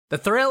The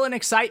thrill and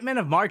excitement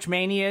of March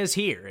Mania is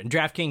here, and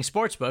DraftKings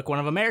Sportsbook, one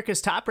of America's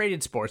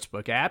top-rated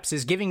sportsbook apps,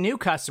 is giving new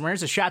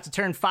customers a shot to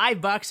turn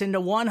 $5 into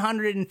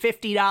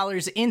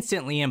 $150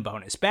 instantly in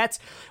bonus bets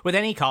with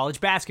any college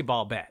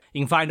basketball bet.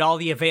 You can find all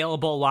the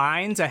available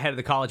lines ahead of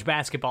the college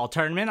basketball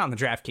tournament on the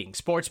DraftKings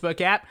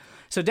Sportsbook app.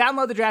 So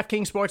download the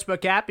DraftKings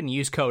Sportsbook app and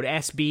use code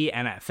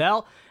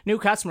SBNFL. New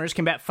customers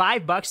can bet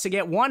 $5 to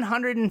get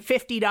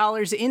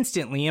 $150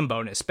 instantly in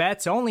bonus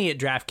bets only at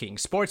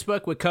DraftKings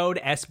Sportsbook with code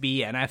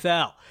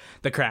SBNFL.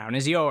 The crown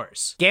is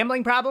yours.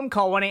 Gambling problem?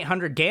 Call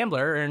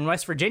 1-800-GAMBLER, or in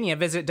West Virginia,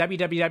 visit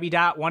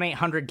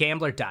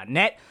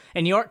www.1800gambler.net.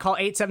 In New York, call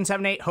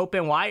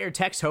 877-8-HOPE-NY or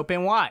text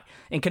HOPE-NY.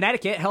 In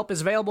Connecticut, help is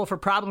available for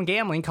problem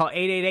gambling. Call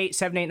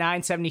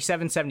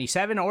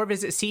 888-789-7777 or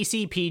visit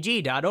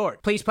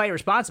ccpg.org. Please play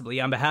responsibly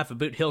on behalf of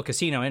Boot Hill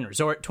Casino and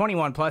Resort.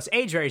 21 plus,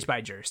 age varies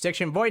by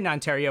jurisdiction, void in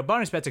Ontario.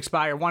 Bonus bets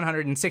expire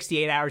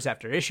 168 hours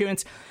after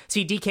issuance.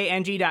 See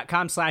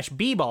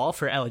dkng.com/bball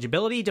for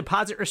eligibility,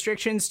 deposit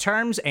restrictions,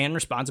 terms, and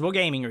responsible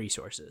gaming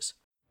resources.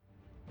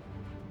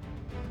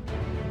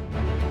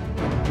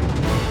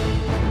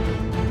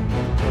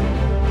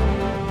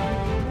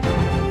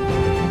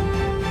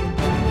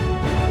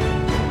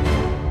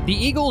 The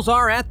Eagles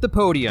are at the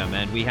podium,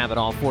 and we have it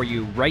all for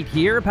you right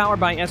here, powered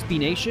by SB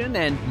Nation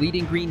and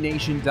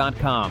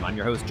BleedingGreenNation.com. I'm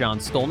your host, John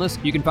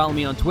Stolnis. You can follow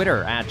me on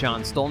Twitter at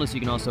John Stolnis. You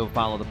can also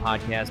follow the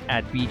podcast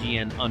at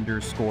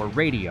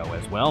BGN_radio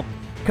as well.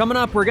 Coming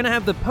up, we're going to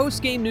have the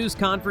post-game news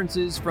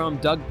conferences from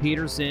Doug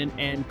Peterson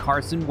and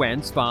Carson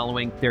Wentz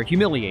following their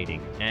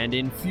humiliating and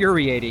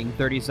infuriating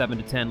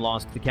 37-10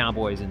 loss to the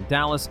Cowboys in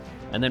Dallas.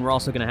 And then we're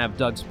also going to have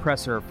Doug's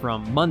presser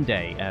from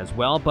Monday as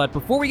well. But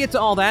before we get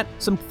to all that,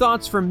 some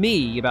thoughts from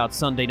me about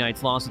Sunday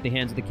night's loss at the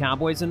hands of the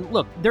Cowboys. And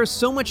look, there's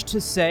so much to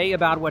say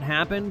about what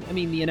happened. I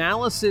mean, the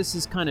analysis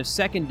is kind of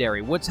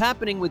secondary. What's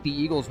happening with the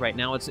Eagles right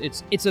now,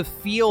 it's a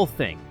feel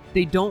thing.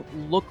 They don't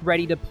look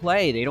ready to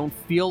play. They don't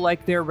feel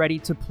like they're ready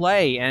to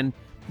play. And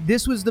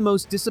this was the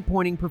most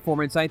disappointing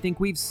performance I think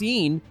we've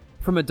seen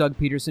from a Doug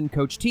Peterson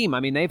coach team.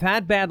 I mean, they've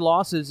had bad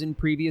losses in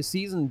previous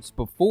seasons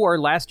before.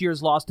 Last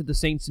year's loss to the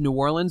Saints in New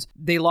Orleans,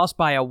 they lost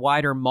by a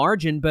wider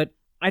margin, but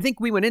I think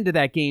we went into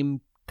that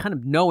game kind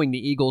of knowing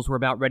the Eagles were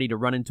about ready to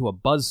run into a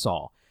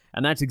buzzsaw,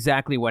 and that's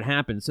exactly what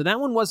happened. So that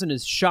one wasn't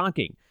as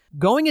shocking.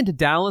 Going into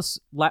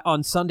Dallas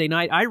on Sunday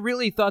night, I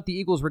really thought the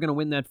Eagles were going to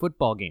win that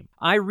football game.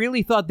 I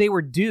really thought they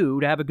were due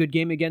to have a good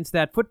game against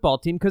that football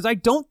team because I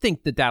don't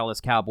think the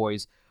Dallas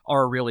Cowboys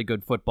are a really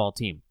good football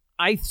team.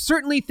 I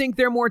certainly think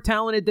they're more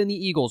talented than the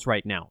Eagles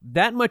right now.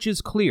 That much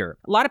is clear.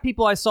 A lot of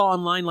people I saw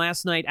online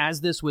last night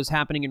as this was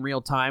happening in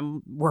real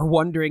time were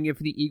wondering if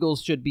the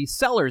Eagles should be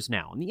sellers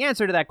now. And the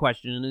answer to that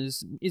question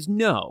is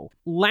no.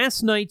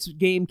 Last night's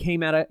game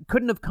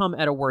couldn't have come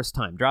at a worse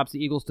time. Drops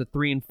the Eagles to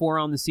 3-4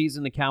 on the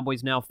season. The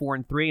Cowboys now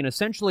 4-3, and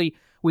essentially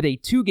with a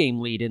 2-game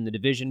lead in the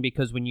division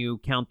because when you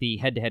count the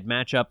head-to-head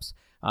matchups,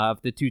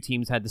 if the two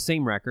teams had the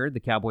same record, the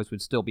Cowboys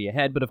would still be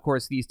ahead. But of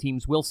course, these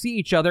teams will see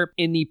each other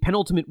in the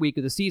penultimate week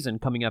of the season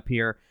coming up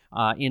here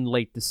in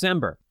late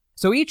December.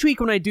 So each week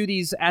when I do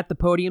these at the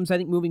podiums, I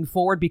think moving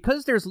forward,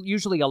 because there's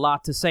usually a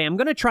lot to say, I'm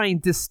going to try and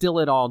distill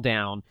it all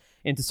down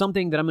into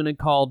something that I'm going to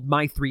call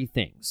my 3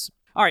 things.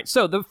 All right,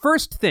 so the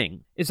first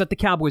thing is that the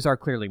Cowboys are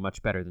clearly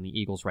much better than the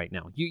Eagles right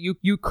now.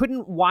 You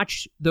couldn't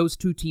watch those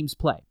two teams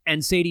play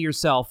and say to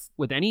yourself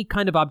with any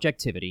kind of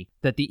objectivity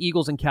that the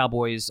Eagles and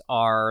Cowboys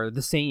are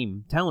the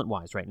same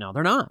talent-wise right now.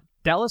 They're not.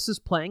 Dallas is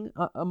playing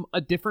a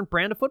different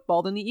brand of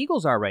football than the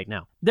Eagles are right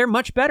now. They're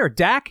much better.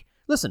 Dak,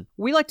 listen,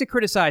 we like to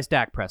criticize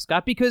Dak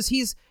Prescott because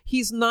he's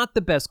not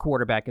the best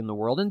quarterback in the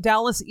world, and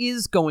Dallas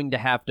is going to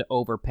have to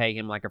overpay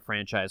him like a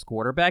franchise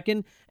quarterback,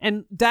 and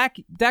Dak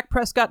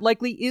Prescott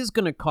likely is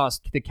going to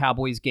cost the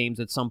Cowboys games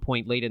at some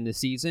point late in the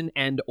season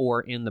and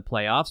or in the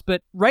playoffs.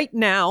 But right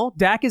now,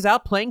 Dak is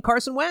outplaying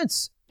Carson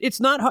Wentz. It's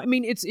not. I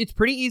mean, it's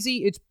pretty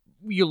easy.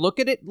 You look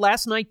at it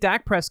last night.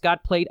 Dak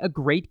Prescott played a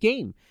great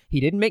game.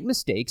 He didn't make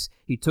mistakes.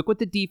 He took what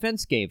the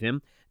defense gave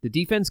him. The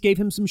defense gave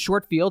him some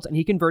short fields, and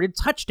he converted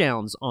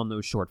touchdowns on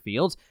those short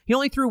fields. He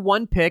only threw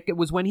one pick. It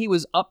was when he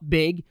was up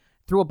big,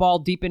 threw a ball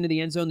deep into the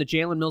end zone that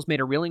Jalen Mills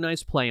made a really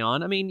nice play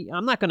on. I mean,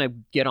 I'm not going to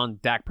get on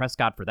Dak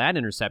Prescott for that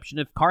interception.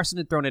 If Carson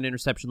had thrown an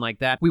interception like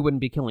that, we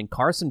wouldn't be killing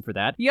Carson for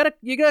that. You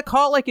gotta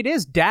call it like it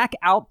is. Dak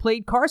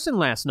outplayed Carson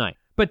last night.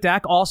 But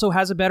Dak also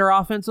has a better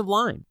offensive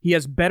line. He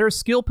has better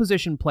skill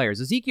position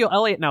players. Ezekiel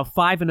Elliott now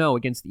 5-0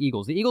 against the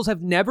Eagles. The Eagles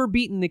have never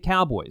beaten the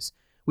Cowboys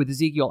with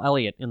Ezekiel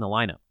Elliott in the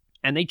lineup.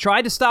 And they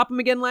tried to stop him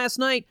again last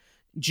night.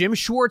 Jim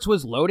Schwartz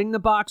was loading the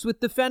box with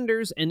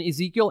defenders, and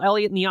Ezekiel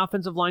Elliott in the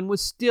offensive line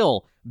was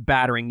still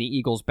battering the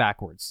Eagles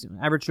backwards.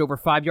 Averaged over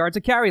 5 yards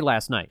a carry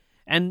last night.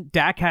 And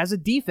Dak has a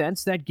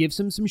defense that gives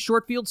him some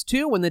short fields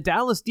too. When the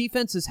Dallas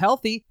defense is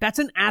healthy, that's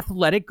an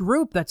athletic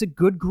group. That's a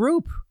good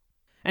group.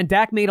 And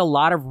Dak made a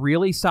lot of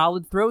really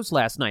solid throws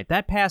last night.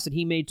 That pass that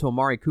he made to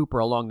Amari Cooper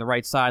along the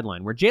right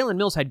sideline, where Jalen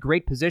Mills had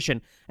great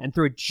position and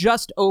threw it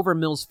just over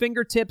Mills'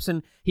 fingertips,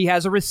 and he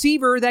has a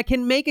receiver that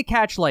can make a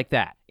catch like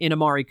that in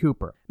Amari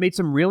Cooper. Made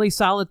some really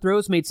solid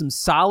throws, made some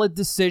solid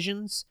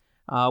decisions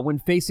when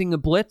facing the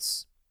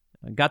blitz.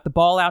 Got the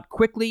ball out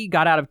quickly,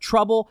 got out of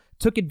trouble,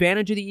 took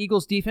advantage of the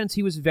Eagles' defense.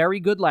 He was very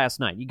good last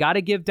night. You got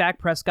to give Dak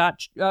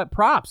Prescott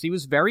props. He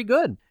was very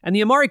good. And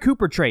the Amari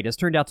Cooper trade has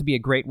turned out to be a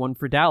great one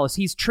for Dallas.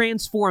 He's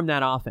transformed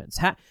that offense.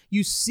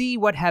 You see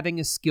what having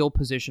a skill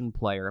position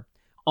player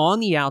on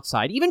the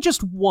outside, even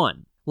just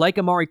one, like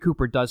Amari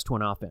Cooper does to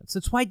an offense.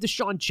 That's why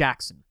Deshaun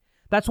Jackson,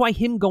 that's why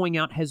him going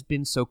out has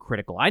been so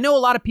critical. I know a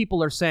lot of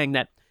people are saying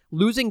that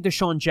losing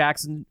Deshaun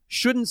Jackson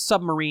shouldn't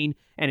submarine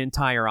an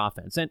entire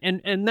offense.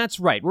 And that's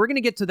right. We're going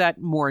to get to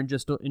that more in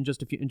just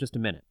a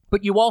minute.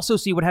 But you also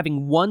see what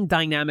having one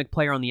dynamic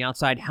player on the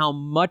outside, how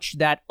much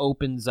that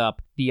opens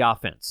up the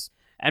offense.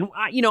 And,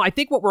 I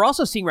think what we're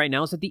also seeing right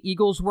now is that the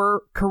Eagles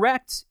were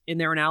correct in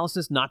their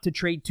analysis not to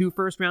trade 2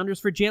 first-rounders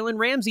for Jalen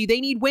Ramsey.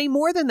 They need way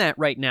more than that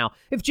right now.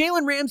 If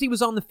Jalen Ramsey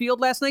was on the field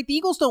last night, the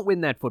Eagles don't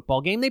win that football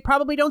game. They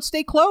probably don't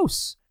stay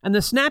close. And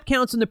the snap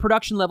counts and the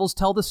production levels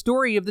tell the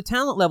story of the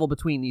talent level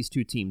between these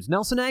two teams.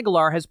 Nelson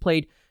Agholor has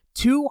played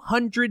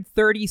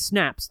 230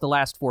 snaps the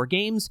last 4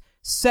 games,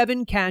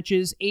 7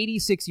 catches,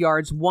 86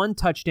 yards, 1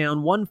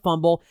 touchdown, 1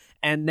 fumble,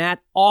 and that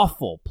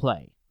awful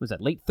play. Was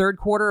that late third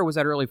quarter or was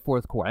that early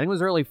fourth quarter? I think it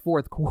was early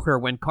fourth quarter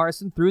when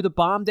Carson threw the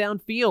bomb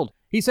downfield.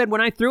 He said, when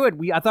I threw it,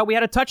 I thought we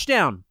had a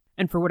touchdown.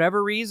 And for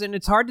whatever reason,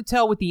 it's hard to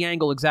tell with the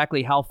angle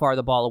exactly how far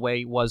the ball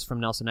away was from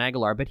Nelson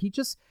Agholor, but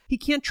he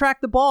can't track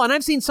the ball. And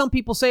I've seen some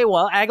people say,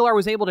 well, Agholor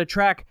was able to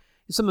track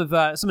some of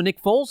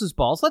Nick Foles'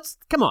 balls.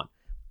 Come on.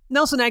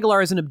 Nelson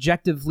Agholor is an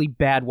objectively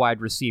bad wide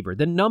receiver.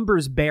 The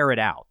numbers bear it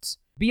out.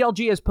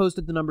 BLG has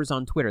posted the numbers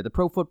on Twitter, the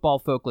Pro Football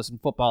Focus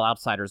and Football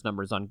Outsiders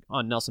numbers on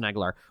Nelson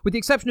Agholor. With the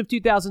exception of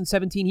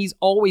 2017, he's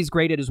always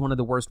graded as one of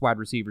the worst wide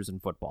receivers in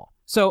football.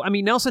 So,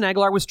 Nelson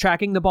Agholor was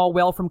tracking the ball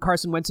well from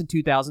Carson Wentz in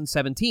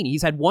 2017.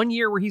 He's had 1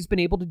 year where he's been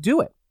able to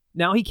do it.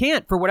 Now he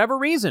can't for whatever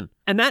reason.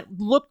 And that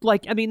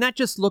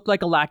just looked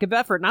like a lack of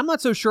effort. And I'm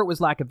not so sure it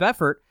was lack of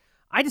effort.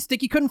 I just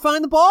think he couldn't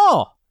find the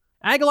ball.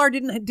 Agholor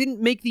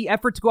didn't make the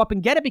effort to go up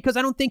and get it because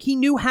I don't think he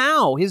knew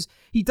how.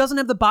 He doesn't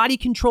have the body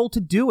control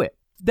to do it.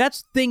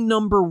 That's thing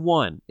number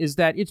one, is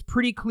that it's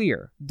pretty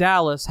clear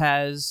Dallas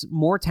has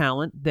more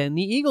talent than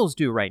the Eagles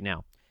do right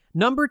now.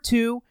 Number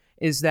 2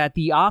 is that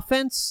the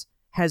offense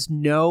has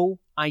no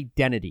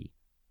identity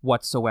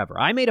whatsoever.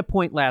 I made a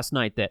point last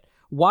night that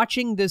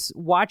watching this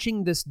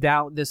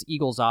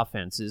Eagles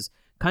offense is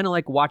kind of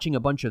like watching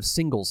a bunch of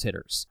singles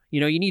hitters.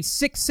 You need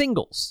 6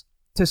 singles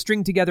to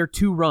string together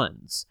 2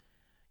 runs.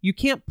 You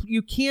can't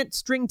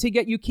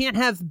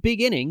have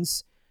big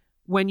innings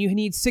when you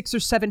need 6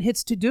 or 7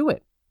 hits to do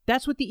it.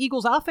 That's what the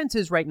Eagles offense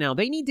is right now.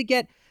 They need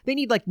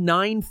like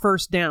 9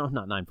 first downs,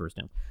 not 9 first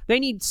downs. They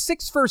need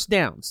 6 first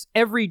downs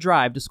every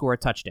drive to score a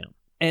touchdown.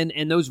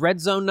 And those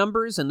red zone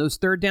numbers and those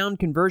third down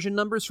conversion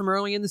numbers from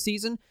early in the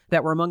season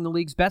that were among the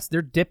league's best,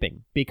 they're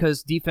dipping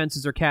because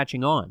defenses are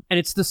catching on. And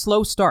it's the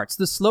slow starts.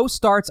 The slow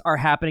starts are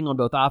happening on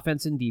both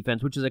offense and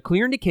defense, which is a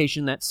clear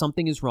indication that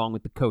something is wrong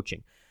with the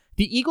coaching.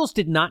 The Eagles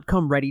did not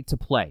come ready to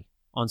play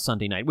on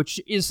Sunday night, which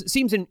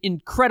seems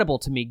incredible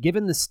to me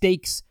given the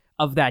stakes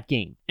of that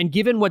game. And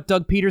given what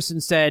Doug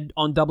Peterson said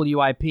on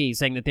WIP,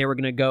 saying that they were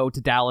going to go to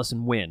Dallas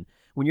and win.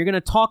 When you're going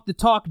to talk the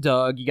talk,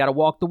 Doug, you got to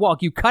walk the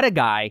walk. You cut a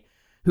guy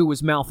who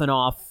was mouthing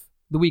off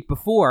the week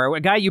before,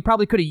 a guy you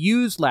probably could have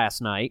used last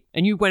night,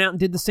 and you went out and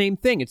did the same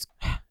thing.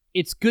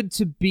 It's good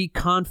to be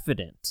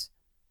confident,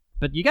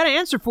 but you got to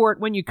answer for it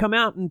when you come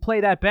out and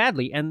play that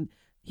badly. And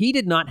he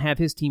did not have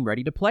his team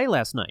ready to play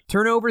last night.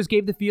 Turnovers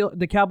gave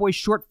the Cowboys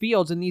short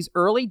fields, and these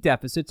early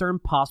deficits are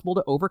impossible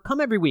to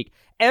overcome every week.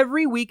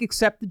 Every week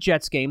except the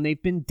Jets game,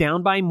 they've been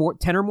down by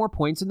 10 or more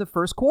points in the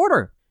first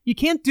quarter. You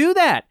can't do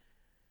that.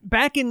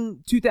 Back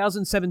in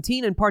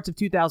 2017 and parts of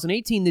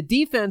 2018, the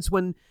defense,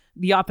 when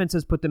the offense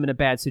has put them in a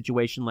bad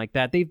situation like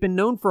that, they've been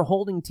known for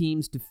holding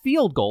teams to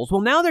field goals.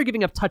 Well, now they're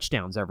giving up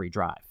touchdowns every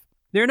drive.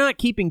 They're not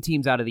keeping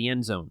teams out of the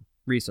end zone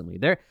recently.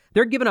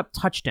 They're giving up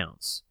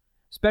touchdowns,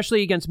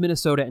 especially against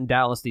Minnesota and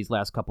Dallas these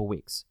last couple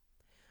weeks.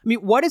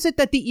 What is it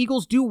that the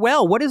Eagles do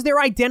well? What is their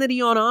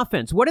identity on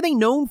offense? What are they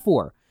known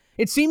for?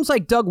 It seems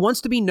like Doug wants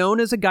to be known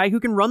as a guy who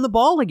can run the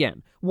ball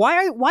again.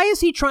 Why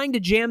is he trying to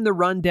jam the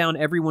run down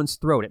everyone's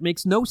throat? It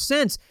makes no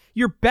sense.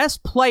 Your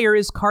best player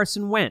is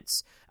Carson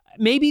Wentz.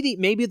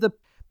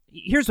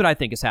 Here's what I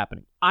think is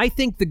happening. I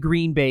think the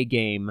Green Bay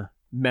game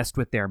messed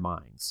with their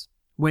minds.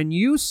 When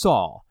you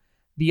saw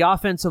the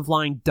offensive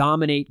line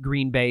dominate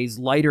Green Bay's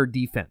lighter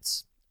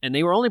defense, and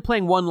they were only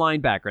playing one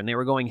linebacker, and they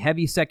were going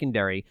heavy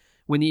secondary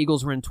when the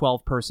Eagles were in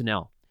 12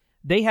 personnel.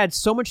 They had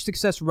so much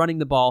success running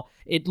the ball,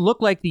 it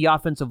looked like the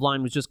offensive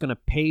line was just going to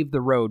pave the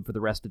road for the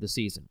rest of the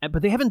season.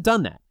 But they haven't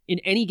done that in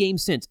any game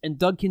since, and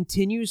Doug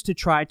continues to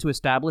try to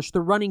establish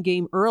the running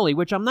game early,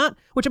 which I'm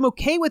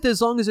okay with as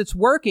long as it's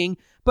working.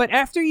 But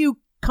after you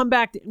come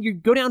back, you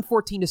go down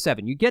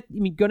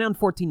 14-7. Go down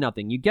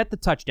 14-0. You get the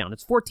touchdown.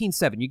 It's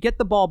 14-7. You get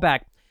the ball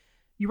back.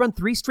 You run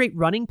 3 straight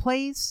running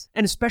plays,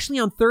 and especially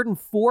on 3rd and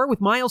 4 with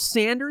Miles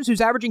Sanders,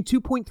 who's averaging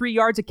 2.3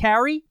 yards a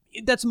carry.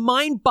 That's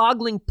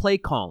mind-boggling play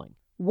calling.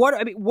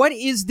 What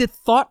is the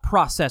thought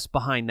process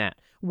behind that?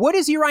 What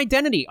is your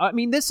identity? I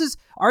mean,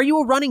 are you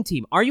a running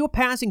team? Are you a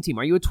passing team?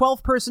 Are you a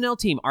 12 personnel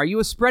team? Are you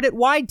a spread it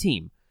wide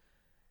team?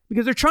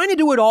 Because they're trying to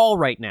do it all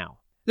right now.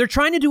 They're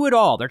trying to do it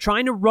all. They're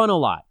trying to run a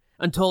lot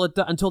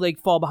until they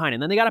fall behind,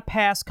 and then they got to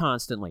pass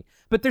constantly.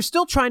 But they're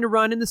still trying to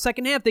run in the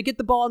second half. They get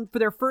the ball for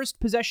their first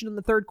possession in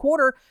the third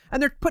quarter,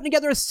 and they're putting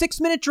together a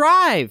 6-minute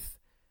drive.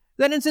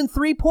 Then it's in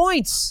 3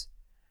 points,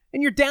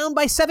 and you're down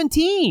by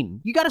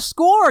 17. You got to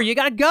score. You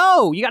got to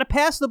go. You got to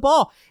pass the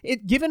ball.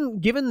 Given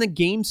the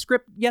game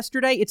script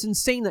yesterday, it's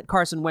insane that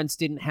Carson Wentz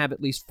didn't have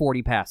at least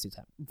 40 pass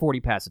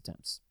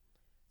attempts.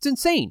 It's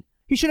insane.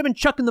 He should have been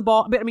chucking the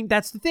ball. But I mean,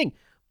 that's the thing.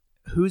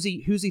 Who's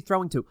he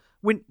throwing to?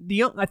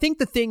 I think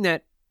the thing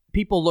that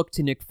people look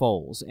to Nick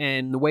Foles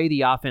and the way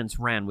the offense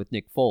ran with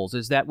Nick Foles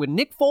is that when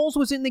Nick Foles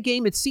was in the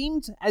game, it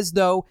seemed as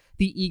though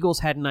the Eagles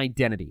had an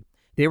identity.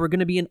 They were going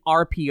to be an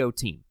RPO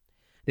team.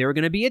 They were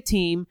going to be a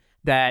team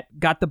that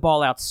got the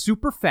ball out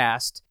super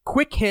fast,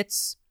 quick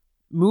hits,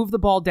 move the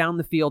ball down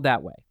the field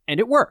that way. And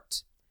it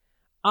worked.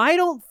 I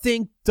don't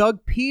think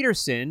Doug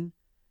Peterson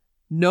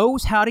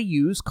knows how to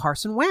use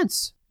Carson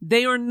Wentz.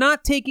 They are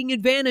not taking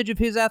advantage of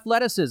his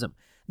athleticism.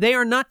 They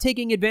are not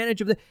taking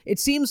advantage of it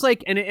seems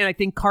like, and I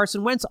think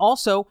Carson Wentz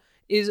also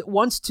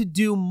wants to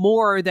do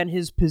more than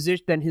his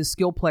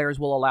skill players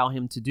will allow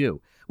him to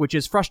do, which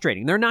is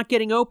frustrating. They're not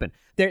getting open.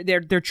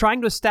 They're trying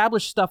to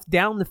establish stuff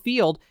down the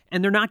field,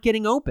 and they're not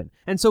getting open.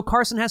 And so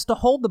Carson has to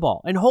hold the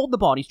ball. And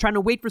he's trying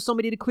to wait for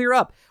somebody to clear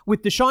up.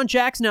 With Deshaun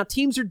Jackson, now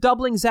teams are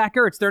doubling Zach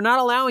Ertz. They're not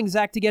allowing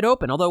Zach to get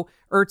open, although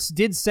Ertz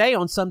did say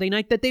on Sunday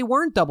night that they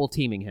weren't double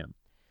teaming him.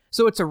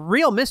 So it's a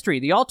real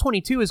mystery. The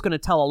All-22 is going to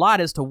tell a lot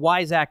as to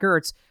why Zach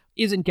Ertz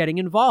isn't getting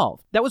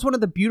involved. That was one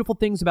of the beautiful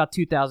things about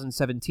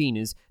 2017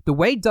 is the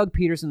way Doug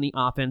Peterson and the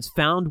offense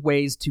found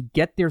ways to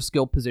get their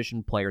skill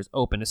position players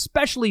open,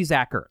 especially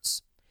Zach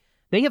Ertz.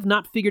 They have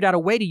not figured out a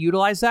way to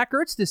utilize Zach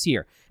Ertz this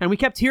year. And we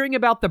kept hearing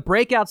about the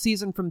breakout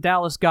season from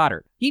Dallas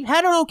Goedert. He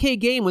had an okay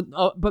game,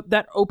 but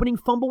that opening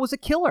fumble was a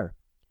killer.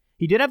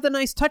 He did have the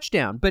nice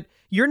touchdown, but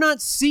you're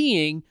not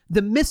seeing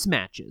the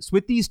mismatches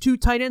with these two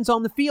tight ends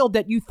on the field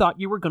that you thought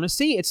you were going to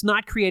see. It's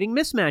not creating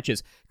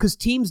mismatches because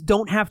teams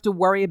don't have to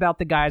worry about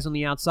the guys on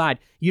the outside.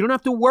 You don't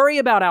have to worry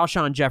about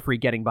Alshon Jeffrey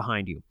getting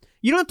behind you.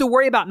 You don't have to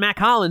worry about Mac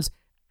Hollins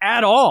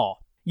at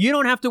all. You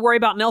don't have to worry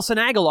about Nelson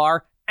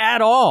Aguilar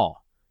at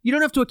all. You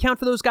don't have to account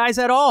for those guys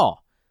at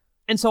all.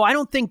 And so I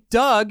don't think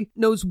Doug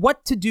knows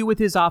what to do with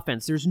his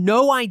offense. There's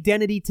no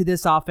identity to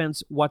this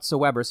offense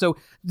whatsoever. So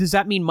does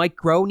that mean Mike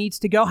Groh needs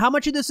to go? How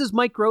much of this is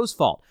Mike Groh's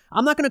fault?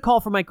 I'm not going to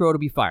call for Mike Groh to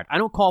be fired. I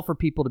don't call for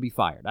people to be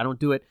fired. I don't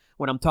do it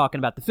when I'm talking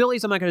about the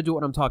Phillies. I'm not going to do it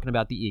when I'm talking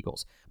about the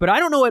Eagles. But I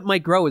don't know what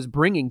Mike Groh is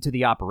bringing to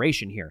the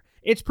operation here.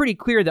 It's pretty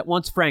clear that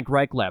once Frank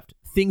Reich left,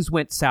 things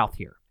went south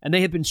here. And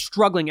they have been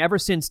struggling ever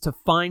since to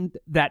find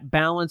that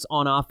balance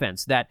on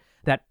offense, that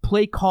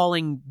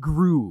play-calling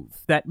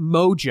groove, that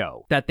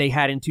mojo that they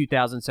had in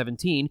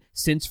 2017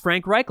 since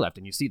Frank Reich left.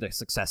 And you see the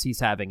success he's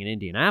having in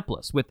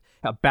Indianapolis with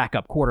a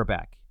backup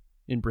quarterback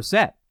in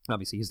Brissett.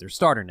 Obviously, he's their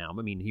starter now.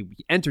 I mean, he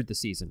entered the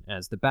season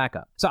as the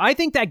backup. So I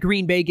think that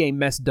Green Bay game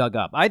messed Doug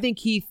up. I think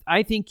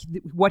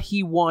what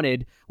he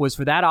wanted was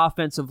for that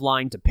offensive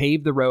line to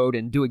pave the road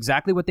and do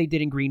exactly what they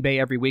did in Green Bay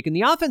every week. And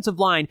the offensive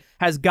line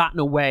has gotten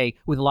away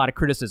with a lot of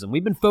criticism.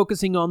 We've been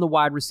focusing on the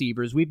wide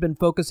receivers. We've been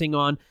focusing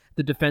on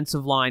the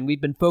defensive line.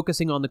 We've been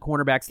focusing on the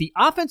cornerbacks. The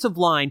offensive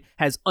line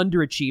has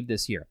underachieved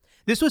this year.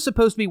 This was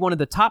supposed to be one of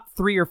the top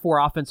 3 or 4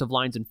 offensive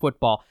lines in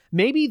football.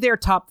 Maybe they're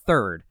top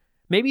third.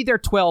 Maybe they're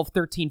 12,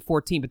 13,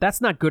 14, but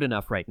that's not good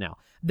enough right now.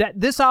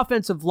 This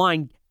offensive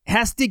line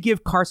has to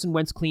give Carson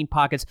Wentz clean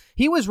pockets.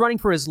 He was running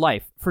for his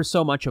life for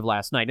so much of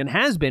last night and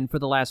has been for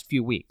the last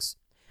few weeks.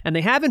 And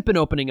they haven't been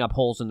opening up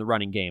holes in the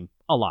running game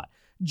a lot.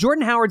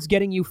 Jordan Howard's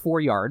getting you 4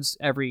 yards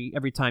every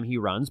time he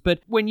runs,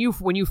 but when you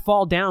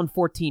fall down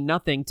 14-0,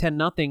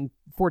 10-0,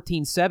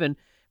 14-7,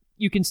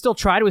 you can still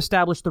try to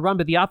establish the run,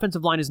 but the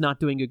offensive line is not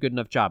doing a good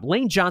enough job.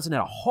 Lane Johnson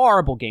had a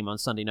horrible game on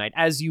Sunday night,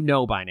 as you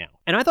know by now.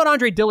 And I thought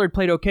Andre Dillard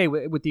played okay,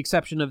 with the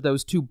exception of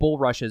those 2 bull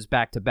rushes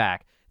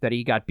back-to-back that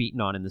he got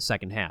beaten on in the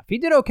second half. He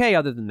did okay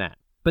other than that.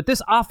 But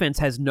this offense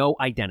has no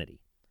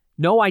identity.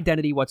 No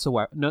identity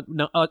whatsoever.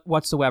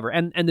 Whatsoever.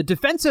 And the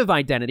defensive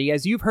identity,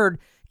 as you've heard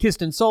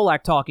Kisten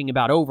Solak talking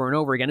about over and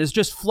over again, is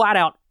just flat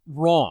out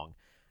wrong.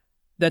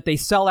 That they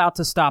sell out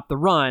to stop the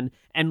run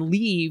and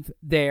leave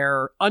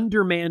their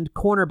undermanned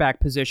cornerback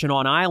position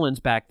on islands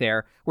back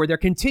there where they're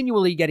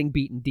continually getting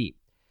beaten deep.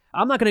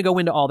 I'm not going to go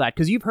into all that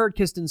because you've heard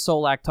Kisten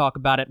Solak talk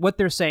about it. What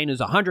they're saying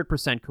is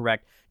 100%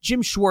 correct.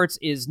 Jim Schwartz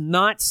is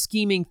not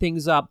scheming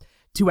things up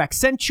to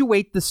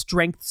accentuate the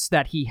strengths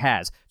that he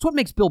has. It's what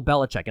makes Bill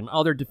Belichick and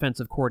other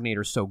defensive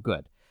coordinators so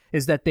good,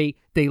 is that they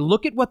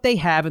look at what they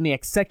have and they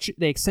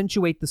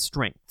accentuate the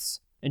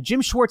strengths. And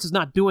Jim Schwartz is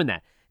not doing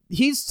that.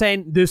 He's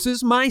saying, this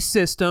is my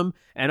system,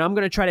 and I'm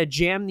going to try to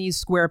jam these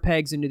square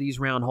pegs into these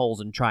round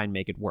holes and try and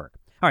make it work.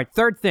 All right,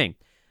 third thing.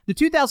 The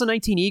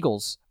 2019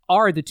 Eagles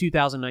are the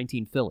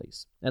 2019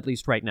 Phillies, at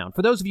least right now. And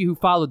for those of you who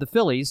followed the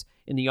Phillies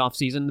in the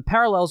offseason, the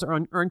parallels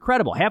are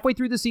incredible. Halfway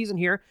through the season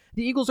here,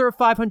 the Eagles are a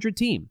 500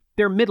 team.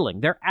 They're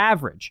middling. They're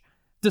average.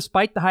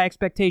 despite the high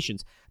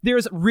expectations.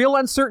 There's real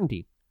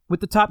uncertainty with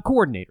the top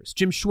coordinators,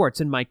 Jim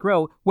Schwartz and Mike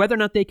Rowe, whether or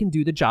not they can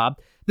do the job.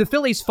 The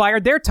Phillies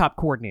fired their top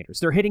coordinators,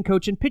 their hitting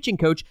coach and pitching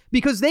coach,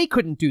 because they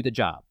couldn't do the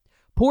job.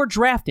 Poor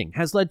drafting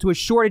has led to a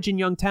shortage in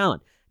young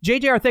talent.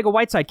 J.J.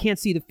 Arcega-Whiteside can't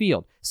see the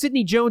field.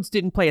 Sidney Jones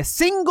didn't play a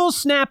single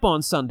snap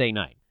on Sunday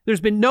night.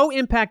 There's been no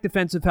impact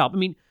defensive help. I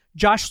mean,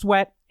 Josh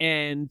Sweat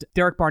and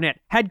Derek Barnett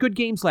had good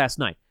games last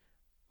night.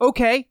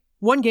 Okay,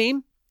 one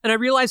game, and I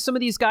realize some of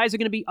these guys are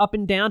going to be up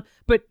and down,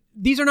 but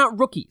these are not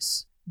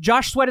rookies.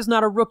 Josh Sweat is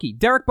not a rookie.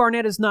 Derek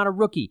Barnett is not a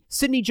rookie.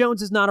 Sidney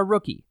Jones is not a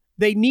rookie.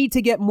 They need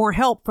to get more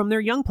help from their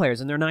young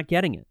players, and they're not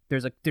getting it.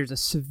 There's a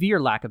severe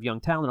lack of young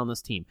talent on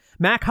this team.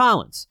 Mac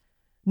Hollins,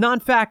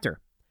 non-factor.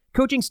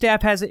 Coaching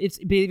staff it's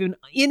been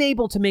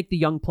unable to make the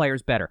young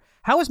players better.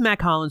 How has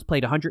Mac Hollins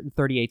played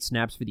 138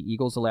 snaps for the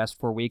Eagles the last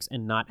 4 weeks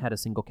and not had a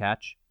single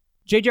catch?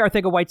 J.J.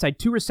 Arcega-Whiteside,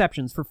 2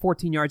 receptions for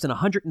 14 yards and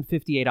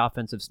 158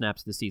 offensive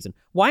snaps this season.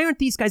 Why aren't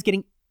these guys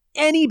getting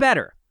any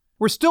better?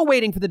 We're still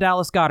waiting for the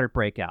Dallas Goedert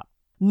breakout.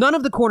 None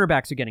of the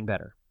cornerbacks are getting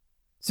better.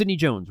 Sidney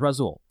Jones,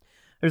 Rasul.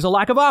 There's a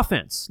lack of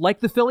offense. Like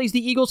the Phillies,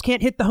 the Eagles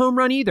can't hit the home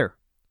run either.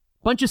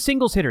 Bunch of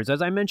singles hitters,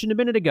 as I mentioned a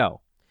minute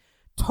ago.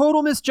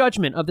 Total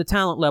misjudgment of the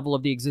talent level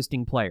of the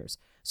existing players.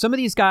 Some of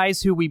these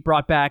guys who we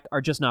brought back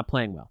are just not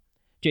playing well.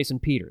 Jason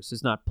Peters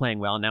is not playing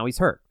well, and now he's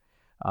hurt.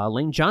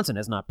 Lane Johnson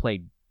has not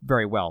played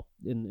very well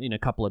in a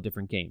couple of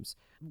different games.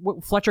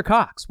 Fletcher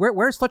Cox.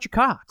 Where's Fletcher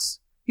Cox?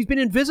 He's been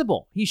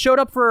invisible. He showed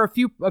up for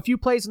a few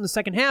plays in the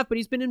second half, but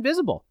he's been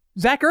invisible.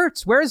 Zach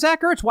Ertz. Where is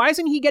Zach Ertz? Why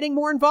isn't he getting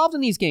more involved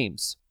in these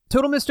games?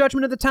 Total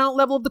misjudgment of the talent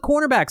level of the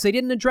cornerbacks. They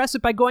didn't address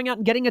it by going out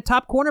and getting a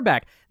top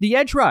cornerback. The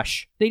edge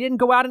rush. They didn't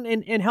go out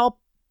and help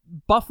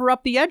buffer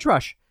up the edge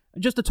rush.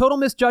 Just a total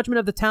misjudgment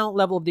of the talent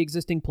level of the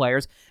existing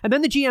players. And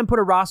then the GM put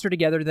a roster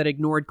together that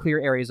ignored clear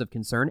areas of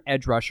concern,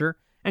 edge rusher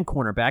and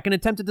cornerback, and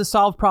attempted to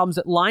solve problems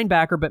at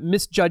linebacker, but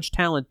misjudged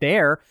talent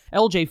there.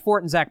 LJ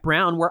Fort and Zach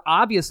Brown were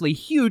obviously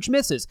huge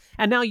misses.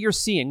 And now you're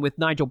seeing, with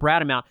Nigel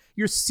Bradham out,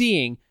 you're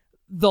seeing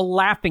the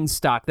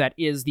laughingstock that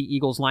is the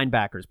Eagles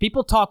linebackers.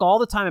 People talk all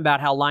the time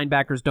about how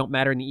linebackers don't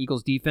matter in the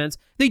Eagles defense.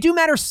 They do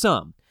matter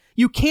some.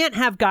 You can't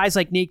have guys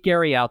like Nate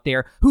Gary out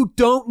there who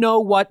don't know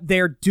what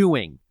they're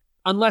doing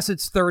unless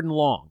it's 3rd and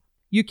long.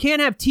 You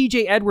can't have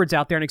TJ Edwards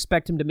out there and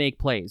expect him to make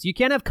plays. You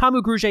can't have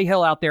Kamu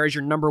Grugier-Hill out there as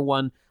your number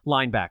 1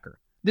 linebacker.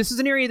 This is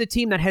an area of the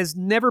team that has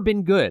never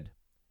been good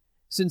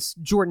since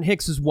Jordan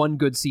Hicks' one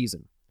good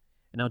season.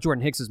 And now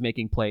Jordan Hicks is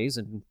making plays,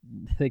 and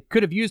they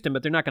could have used him,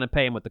 but they're not going to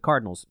pay him what the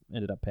Cardinals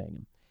ended up paying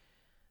him.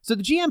 So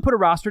the GM put a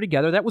roster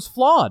together that was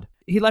flawed.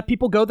 He let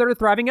people go that are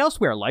thriving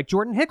elsewhere, like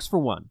Jordan Hicks for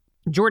one.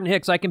 Jordan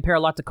Hicks, I compare a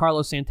lot to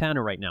Carlos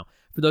Santana right now.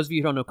 For those of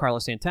you who don't know who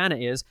Carlos Santana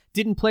is,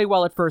 didn't play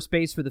well at first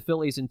base for the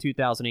Phillies in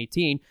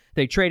 2018.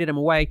 They traded him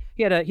away.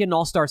 He had an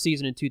all-star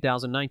season in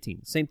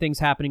 2019. Same thing's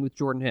happening with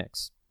Jordan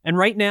Hicks. And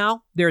right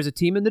now, there is a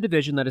team in the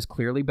division that is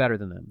clearly better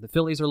than them. The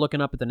Phillies are looking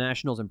up at the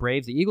Nationals and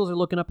Braves. The Eagles are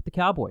looking up at the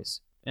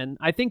Cowboys. And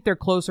I think they're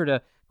closer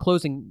to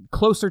closing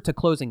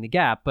the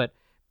gap, but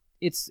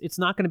it's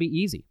not going to be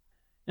easy.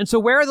 And so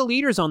where are the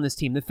leaders on this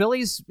team? The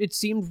Phillies, it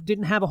seemed,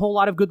 didn't have a whole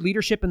lot of good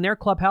leadership in their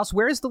clubhouse.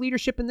 Where is the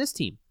leadership in this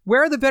team?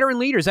 Where are the veteran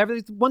leaders?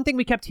 One thing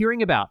we kept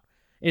hearing about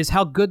is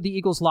how good the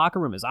Eagles locker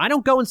room is. I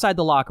don't go inside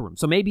the locker room,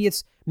 so maybe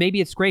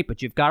it's great,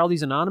 but you've got all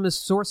these anonymous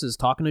sources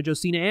talking to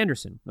Josina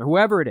Anderson or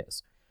whoever it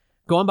is,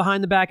 going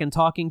behind the back and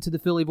talking to the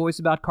Philly voice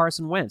about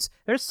Carson Wentz.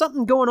 There's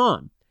something going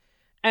on.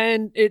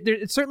 And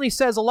it certainly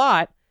says a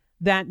lot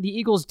that the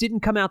Eagles didn't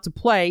come out to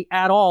play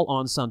at all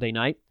on Sunday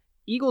night.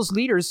 Eagles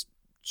leaders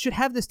should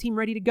have this team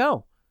ready to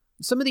go.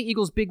 Some of the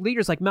Eagles' big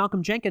leaders, like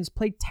Malcolm Jenkins,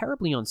 played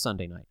terribly on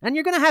Sunday night. And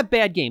you're going to have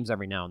bad games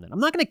every now and then. I'm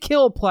not going to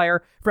kill a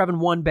player for having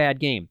one bad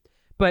game.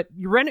 But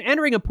you're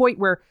entering a point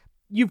where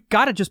you've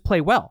got to just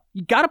play well.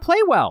 You got to play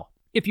well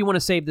if you want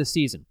to save this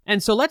season.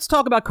 And so let's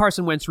talk about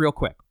Carson Wentz real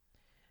quick.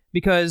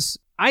 Because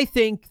I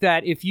think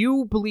that if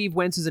you believe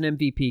Wentz is an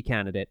MVP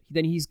candidate,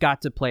 then he's got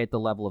to play at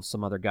the level of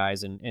some other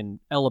guys and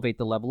elevate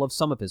the level of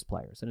some of his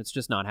players, and it's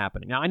just not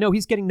happening. Now, I know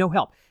he's getting no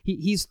help.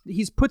 He's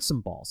put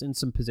some balls in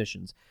some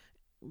positions.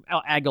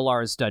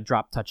 Aguilar's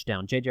drop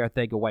touchdown, J.J.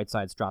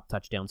 Arcega-Whiteside's drop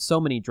touchdown,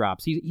 so many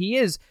drops. He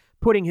is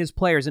putting his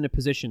players in a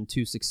position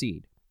to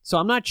succeed. So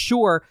I'm not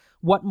sure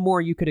what more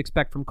you could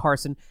expect from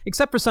Carson,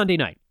 except for Sunday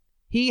night.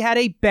 He had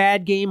a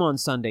bad game on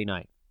Sunday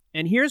night,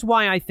 and here's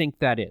why I think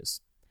that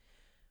is.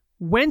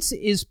 Wentz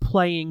is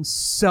playing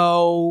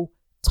so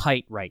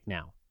tight right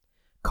now.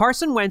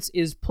 Carson Wentz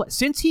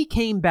since he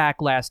came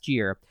back last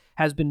year,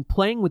 has been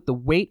playing with the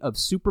weight of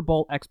Super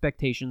Bowl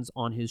expectations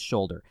on his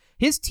shoulder.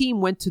 His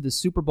team went to the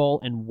Super Bowl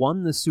and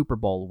won the Super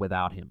Bowl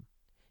without him.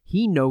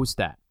 He knows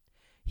that.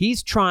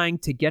 He's trying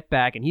to get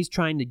back, and he's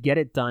trying to get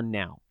it done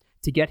now,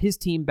 to get his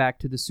team back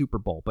to the Super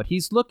Bowl. But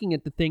he's looking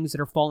at the things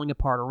that are falling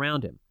apart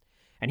around him,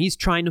 and he's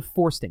trying to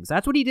force things.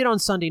 That's what he did on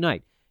Sunday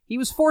night. He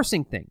was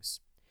forcing things.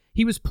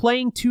 He was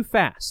playing too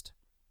fast.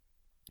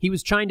 He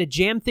was trying to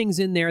jam things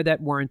in there that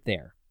weren't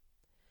there.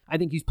 I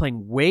think he's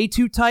playing way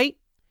too tight.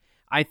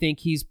 I think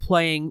he's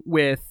playing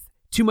with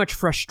too much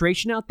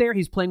frustration out there.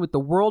 He's playing with the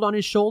world on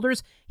his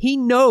shoulders. He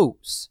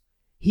knows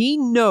He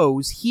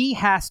knows he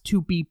has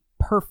to be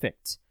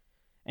perfect.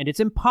 And it's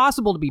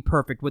impossible to be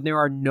perfect when there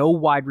are no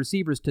wide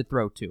receivers to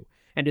throw to,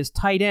 and his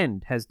tight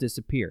end has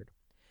disappeared.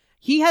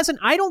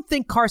 I don't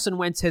think Carson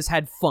Wentz has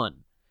had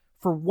fun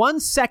for 1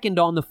 second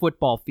on the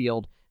football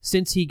field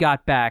since he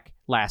got back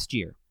last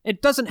year.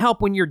 It doesn't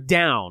help when you're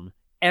down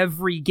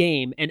every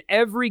game, and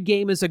every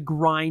game is a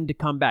grind to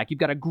come back. You've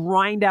got to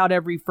grind out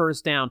every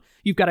first down.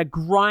 You've got to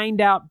grind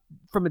out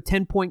from a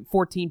 10-point,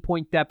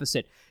 14-point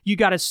deficit. You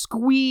got to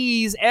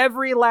squeeze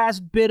every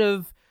last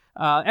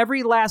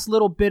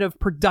little bit of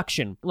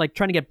production, like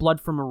trying to get blood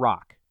from a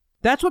rock.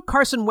 That's what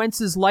Carson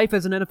Wentz's life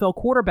as an NFL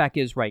quarterback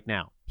is right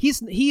now.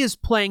 He is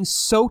playing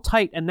so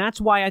tight, and that's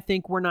why I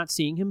think we're not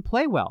seeing him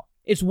play well.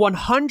 It's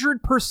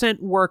 100%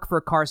 work for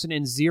Carson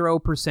and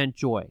 0%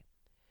 joy.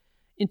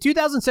 In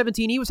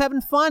 2017, he was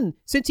having fun.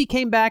 Since he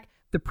came back,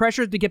 the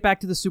pressure to get back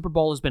to the Super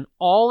Bowl has been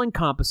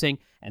all-encompassing,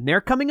 and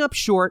they're coming up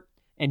short,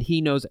 and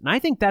he knows it. And I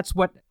think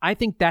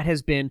that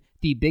has been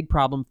the big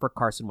problem for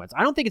Carson Wentz.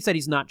 I don't think it's that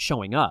he's not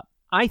showing up.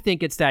 I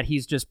think it's that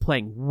he's just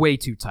playing way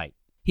too tight.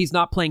 He's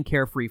not playing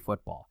carefree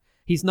football.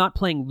 He's not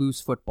playing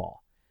loose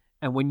football.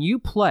 And when you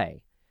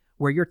play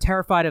where you're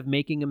terrified of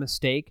making a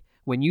mistake,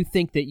 when you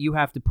think that you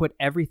have to put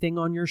everything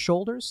on your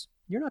shoulders,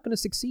 you're not going to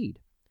succeed.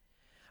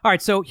 All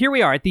right, so here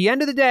we are. At the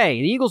end of the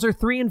day, the Eagles are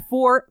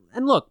 3-4.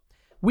 And look,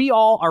 we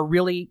all are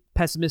really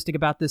pessimistic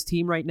about this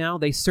team right now.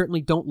 They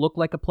certainly don't look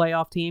like a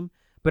playoff team.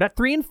 But at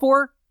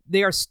 3-4,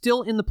 they are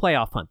still in the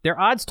playoff hunt. Their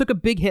odds took a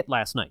big hit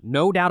last night,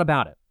 no doubt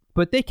about it.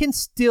 But they can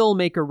still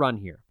make a run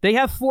here. They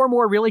have 4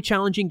 more really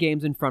challenging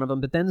games in front of them,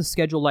 but then the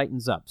schedule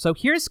lightens up. So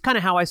here's kind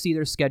of how I see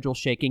their schedule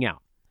shaking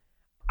out.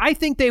 I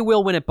think they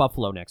will win at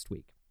Buffalo next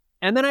week.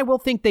 And then I will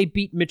think they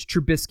beat Mitch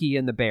Trubisky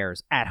and the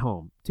Bears at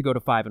home to go to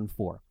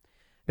 5-4.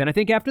 Then I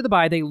think after the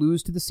bye, they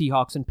lose to the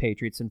Seahawks and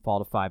Patriots and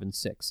fall to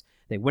 5-6.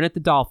 They win at the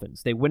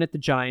Dolphins. They win at the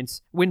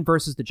Giants, win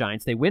versus the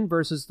Giants. They win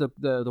versus the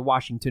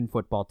Washington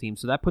football team.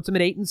 So that puts them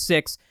at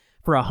 8-6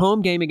 for a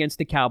home game against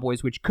the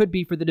Cowboys, which could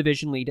be for the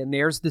division lead. And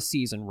there's the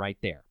season right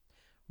there.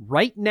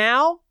 Right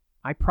now,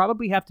 I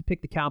probably have to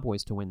pick the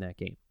Cowboys to win that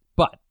game.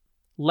 But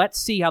let's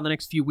see how the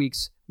next few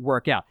weeks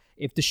work out.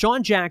 If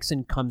Deshaun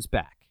Jackson comes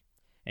back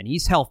and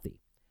he's healthy,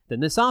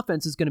 then this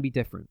offense is going to be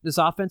different. This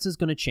offense is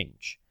going to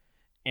change.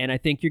 And I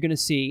think you're going to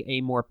see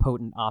a more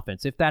potent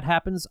offense. If that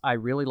happens, I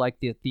really like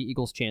the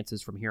Eagles'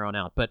 chances from here on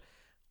out. But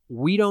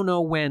we don't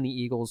know when the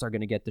Eagles are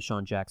going to get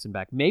Deshaun Jackson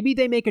back. Maybe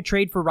they make a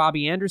trade for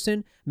Robbie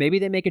Anderson. Maybe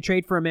they make a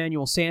trade for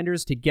Emmanuel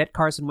Sanders to get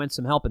Carson Wentz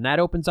some help, and that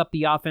opens up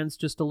the offense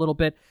just a little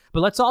bit.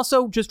 But let's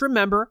also just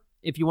remember,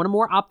 if you want a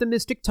more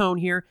optimistic tone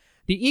here,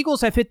 the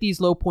Eagles have hit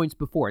these low points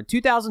before. In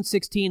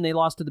 2016, they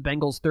lost to the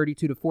Bengals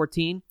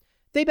 32-14.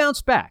 They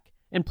bounced back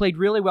and played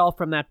really well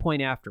from that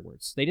point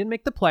afterwards. They didn't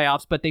make the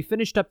playoffs, but they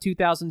finished up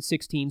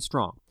 2016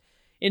 strong.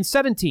 In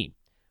 17,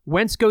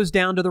 Wentz goes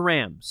down to the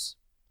Rams.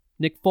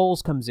 Nick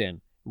Foles comes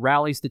in,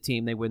 rallies the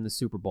team, they win the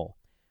Super Bowl.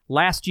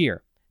 Last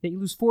year, they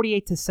lose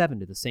 48-7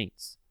 to the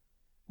Saints.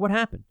 What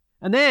happened?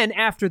 And then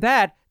after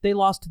that, they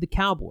lost to the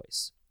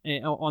Cowboys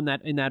in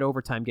that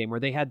overtime game where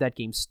they had that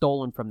game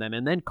stolen from them,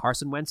 and then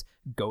Carson Wentz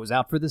goes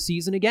out for the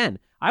season again.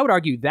 I would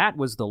argue that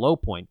was the low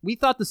point. We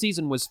thought the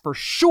season was for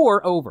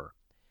sure over.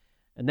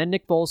 And then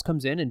Nick Foles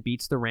comes in and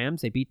beats the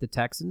Rams. They beat the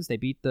Texans. They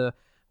beat the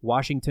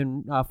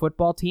Washington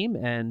football team,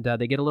 and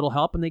they get a little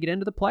help, and they get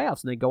into the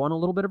playoffs, and they go on a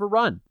little bit of a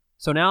run.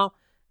 So now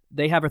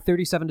they have a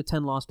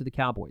 37-10 loss to the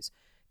Cowboys.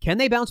 Can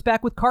they bounce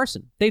back with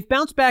Carson? They've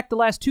bounced back the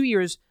last 2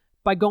 years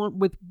by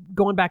going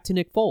back to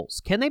Nick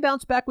Foles. Can they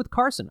bounce back with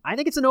Carson? I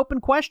think it's an open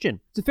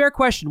question. It's a fair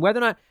question. Whether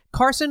or not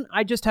Carson,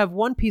 I just have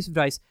one piece of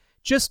advice.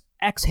 Just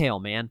exhale,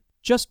 man.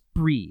 Just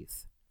breathe.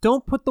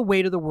 Don't put the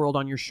weight of the world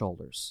on your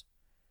shoulders.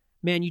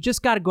 Man, you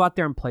just got to go out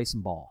there and play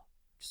some ball.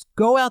 Just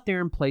go out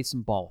there and play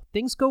some ball.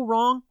 Things go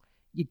wrong,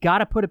 you got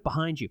to put it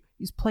behind you.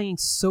 He's playing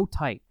so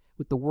tight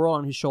with the world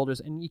on his shoulders,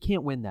 and you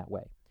can't win that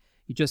way.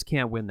 You just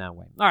can't win that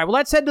way. All right, well,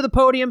 let's head to the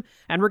podium,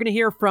 and we're going to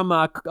hear from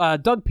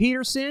Doug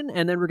Peterson,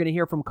 and then we're going to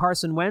hear from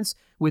Carson Wentz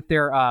with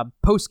their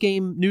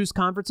post-game news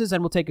conferences,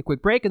 and we'll take a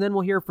quick break, and then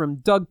we'll hear from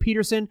Doug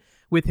Peterson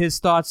with his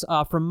thoughts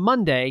from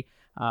Monday,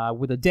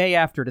 with a day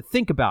after to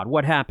think about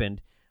what happened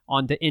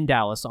in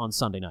Dallas on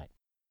Sunday night.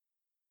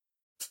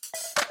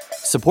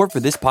 Support for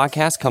this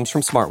podcast comes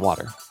from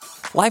Smartwater.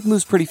 Life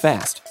moves pretty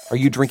fast. Are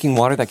you drinking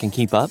water that can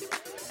keep up?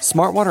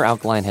 Smartwater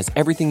Alkaline has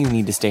everything you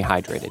need to stay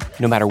hydrated,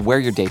 no matter where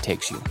your day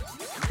takes you.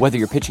 Whether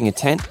you're pitching a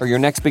tent or your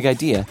next big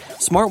idea,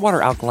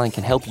 Smartwater Alkaline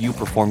can help you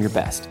perform your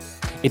best.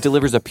 It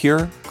delivers a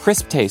pure,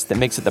 crisp taste that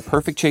makes it the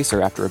perfect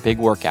chaser after a big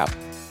workout.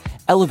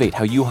 Elevate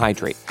how you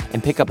hydrate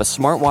and pick up a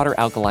Smartwater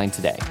Alkaline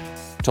today.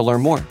 To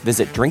learn more,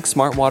 visit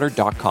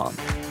drinksmartwater.com.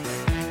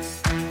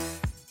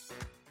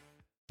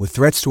 With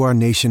threats to our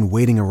nation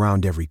waiting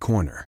around every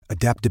corner,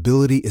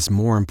 adaptability is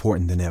more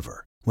important than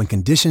ever. When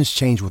conditions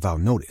change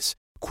without notice,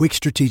 quick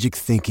strategic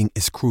thinking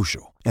is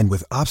crucial. And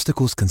with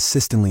obstacles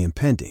consistently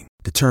impending,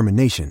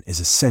 determination is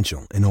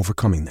essential in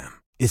overcoming them.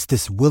 It's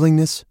this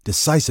willingness,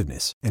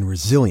 decisiveness, and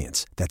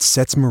resilience that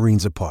sets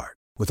Marines apart.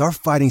 With our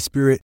fighting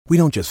spirit, we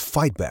don't just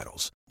fight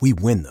battles, we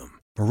win them.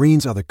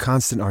 Marines are the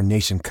constant our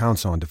nation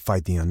counts on to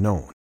fight the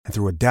unknown. And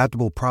through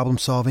adaptable problem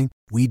solving,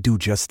 we do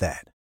just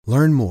that.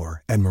 Learn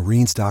more at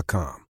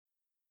marines.com.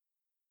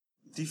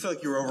 Do you feel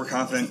like you were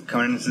overconfident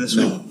coming into this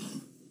week?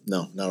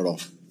 No, not at all.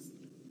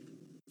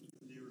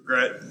 Do you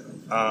regret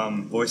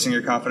voicing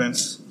your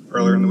confidence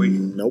earlier in the week?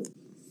 Nope,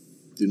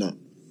 do not.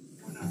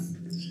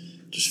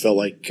 Just felt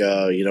like,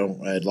 I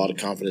had a lot of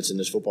confidence in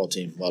this football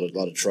team, a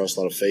lot of trust,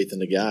 a lot of faith in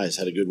the guys.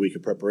 Had a good week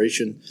of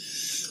preparation.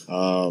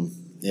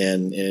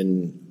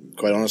 And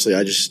quite honestly,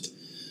 I just,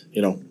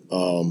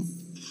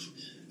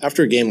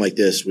 after a game like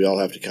this, we all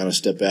have to kind of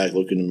step back,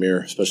 look in the mirror,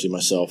 especially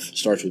myself. It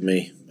starts with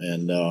me.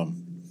 And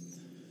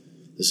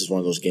this is one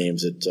of those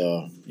games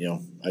that,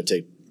 I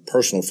take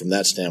personal from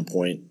that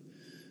standpoint.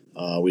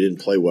 We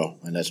didn't play well,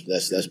 and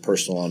that's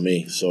personal on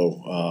me.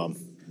 So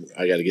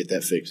I got to get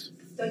that fixed.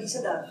 Doug, you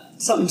said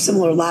something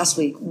similar last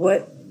week.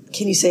 What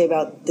can you say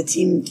about the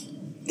team?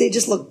 They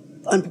just look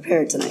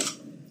unprepared tonight.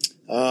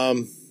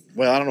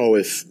 Well, I don't know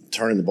if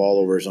turning the ball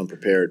over is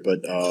unprepared,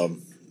 but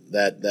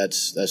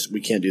that's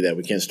we can't do that.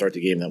 We can't start the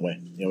game that way.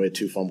 We had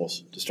 2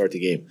 fumbles to start the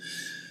game,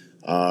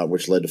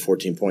 which led to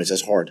 14 points.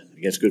 That's hard.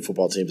 Against good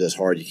football teams, that's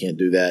hard. You can't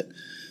do that.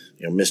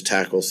 Missed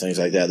tackles, things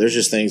like that. There's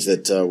just things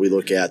that we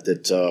look at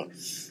that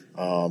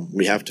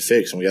we have to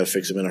fix, and we got to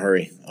fix them in a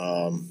hurry.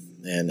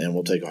 And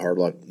we'll take a hard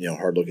look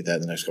at that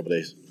in the next couple of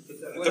days.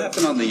 What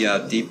happened on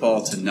the deep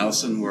ball to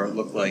Nelson, where it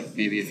looked like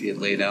maybe if he had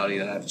laid out,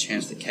 he'd have a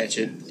chance to catch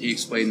it? Did you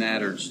explain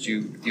that, or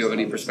do you have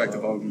any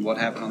perspective on what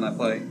happened on that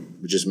play?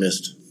 We just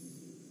missed.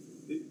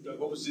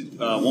 What was it?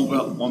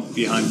 One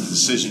behind the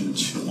decision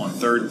on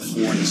 3rd and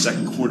 4 in the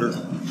second quarter.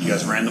 You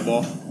guys ran the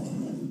ball.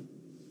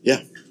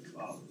 Yeah.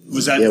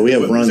 Was that? Yeah, we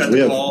have runs.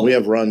 We have ball?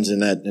 runs in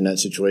that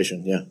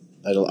situation. Yeah,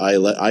 I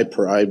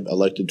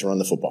elected to run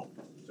the football.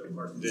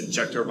 Didn't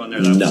check to run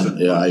there.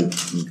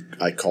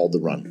 I called the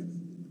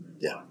run.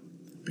 Yeah,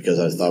 because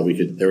I thought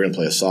they were going to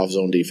play a soft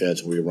zone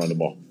defense and we would run the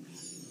ball.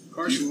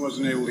 Carson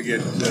wasn't able to get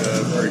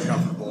very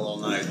comfortable all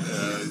night.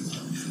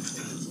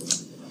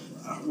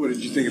 What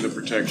did you think of the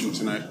protection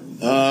tonight?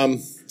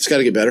 It's got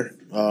to get better.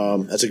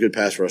 That's a good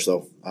pass rush,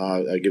 though.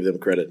 I give them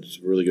credit. It's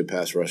a really good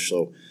pass rush.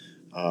 So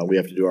we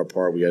have to do our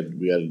part. We got to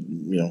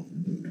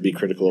be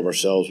critical of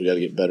ourselves. We got to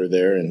get better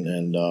there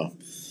and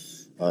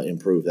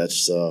improve.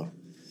 That's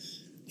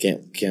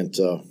can't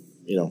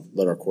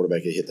let our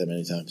quarterback get hit that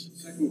many times.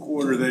 Second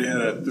quarter,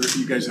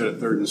 you guys had a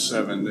 3rd and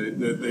 7.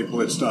 They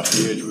blitzed off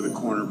the edge with a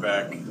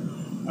cornerback.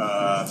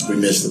 We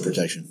missed the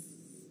protection.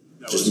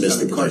 Just missed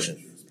the protection.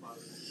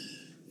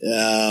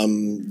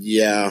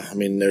 Yeah, I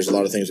mean, there's a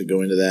lot of things that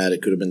go into that.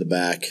 It could have been the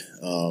back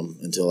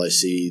until I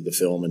see the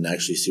film and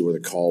actually see where the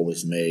call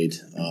was made.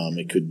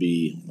 It could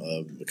be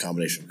a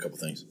combination of a couple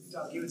things.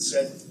 Doug, you had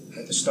said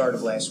at the start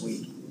of last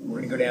week, we're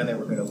going to go down there,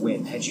 we're going to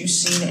win. Had you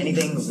seen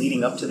anything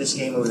leading up to this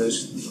game over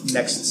those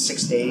next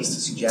 6 days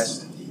to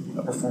suggest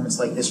a performance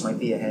like this might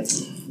be ahead?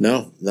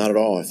 No, not at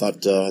all. I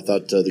thought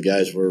the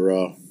guys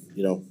were,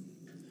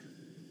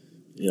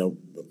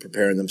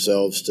 preparing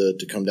themselves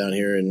to come down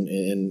here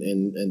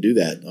and do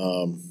that.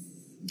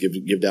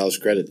 Give Dallas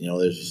credit.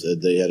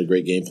 They had a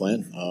great game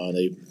plan.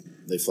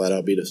 They flat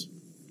out beat us.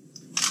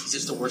 Is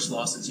this the worst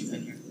loss since you've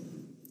been here?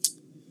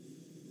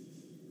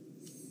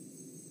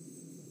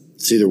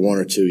 It's either 1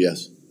 or 2,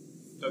 yes.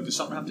 Doug, does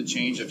something have to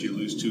change if you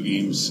lose 2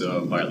 games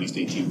by at least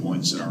 18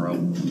 points in a row?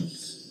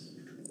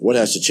 What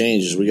has to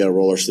change is we got to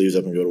roll our sleeves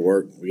up and go to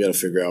work. We got to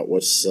figure out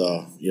what's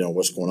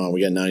going on.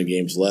 We got 9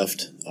 games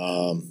left.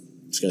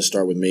 It's going to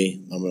start with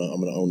me. I'm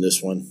going to own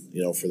this one,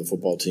 for the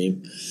football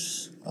team.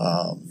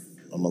 I'm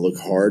going to look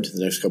hard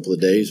the next couple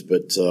of days,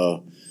 but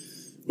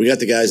we got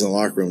the guys in the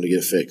locker room to get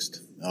it fixed.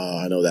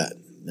 I know that,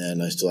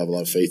 and I still have a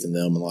lot of faith in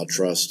them and a lot of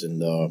trust, and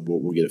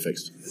we'll get it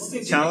fixed.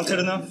 Talented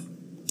enough?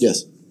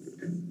 Yes.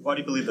 Why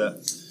do you believe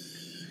that?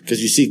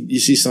 Because you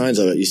see signs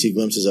of it. You see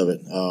glimpses of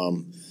it.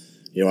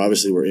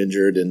 Obviously we're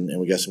injured and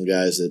we got some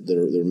guys that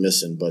are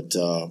missing, but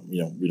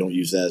we don't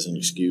use that as an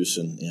excuse.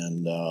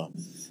 And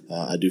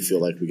I do feel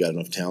like we got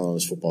enough talent on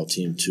this football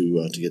team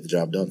to get the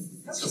job done.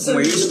 So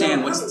where you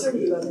stand? What's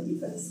concerned you about the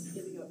defense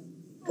giving up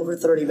over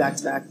 30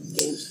 back-to-back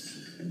games?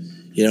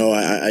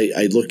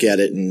 I look at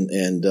it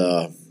and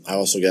I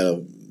also got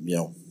to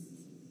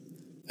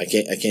I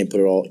can't put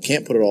it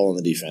all on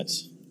the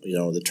defense.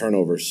 The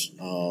turnovers.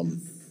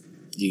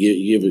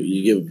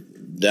 You give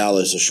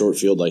Dallas a short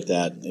field like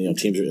that.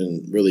 Teams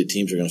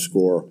are going to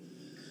score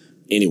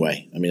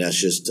anyway. I mean, that's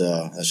just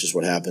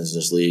what happens in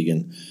this league,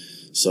 and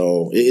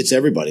so it's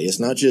everybody. It's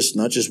not just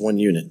one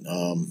unit.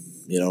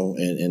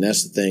 And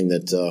that's the thing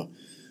that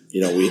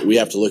we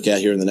have to look at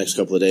here in the next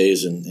couple of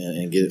days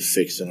and get it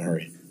fixed in a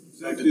hurry.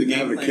 Zach didn't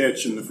have a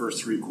catch in the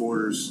first 3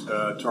 quarters,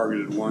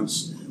 targeted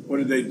once. What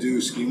did they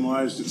do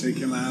scheme-wise to take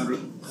him out?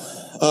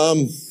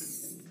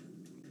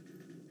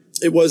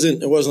 It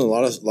wasn't a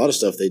lot of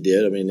stuff they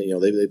did. I mean,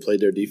 they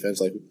played their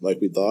defense like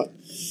we thought.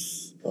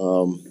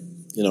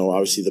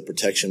 Obviously the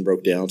protection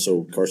broke down,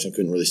 so Carson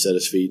couldn't really set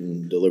his feet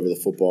and deliver the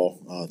football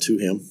to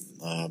him.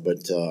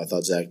 But I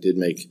thought Zach did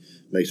make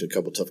a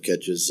couple tough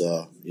catches,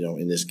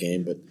 in this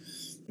game. But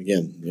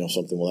again,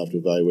 something we'll have to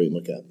evaluate and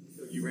look at.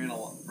 You ran the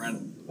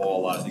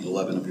ball a lot. I think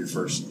 11 of your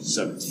first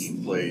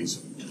 17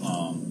 plays.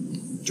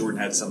 Jordan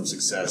had some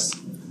success.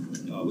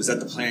 Was that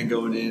the plan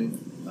going in?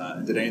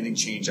 Did anything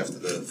change after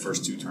the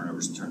first 2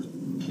 turnovers in terms of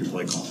your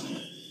play call?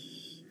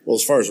 Well,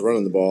 as far as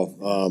running the ball,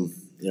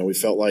 we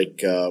felt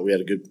like we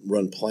had a good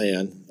run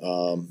plan.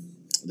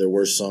 There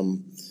were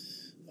some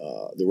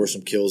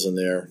kills in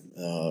there,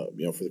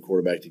 for the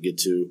quarterback to get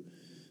to.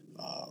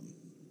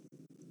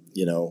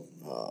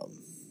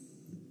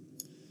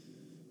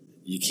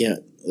 You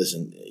can't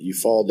listen. You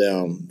fall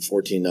down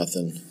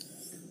 14-0.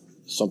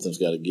 Something's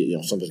got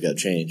to something's got to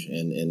change,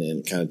 and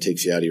it kind of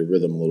takes you out of your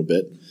rhythm a little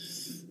bit.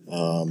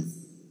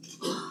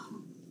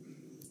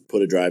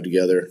 Put a drive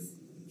together,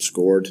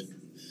 scored,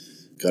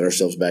 got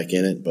ourselves back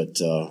in it, but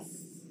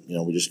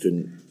we just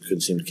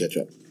couldn't seem to catch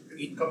up.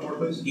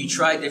 You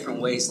tried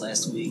different ways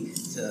last week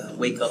to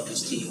wake up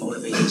this team,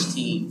 motivate this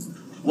team.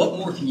 What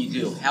more can you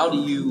do? How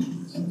do you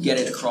get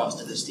it across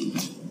to this team?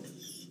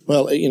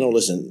 Well,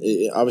 listen,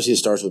 obviously it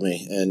starts with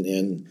me.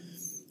 And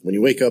when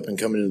you wake up and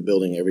come into the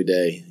building every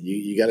day,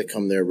 you got to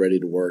come there ready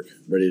to work,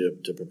 ready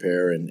to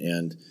prepare. And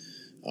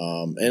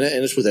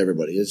it's with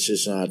everybody. It's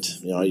just not,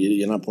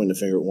 you're not pointing the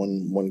finger at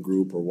one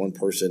group or one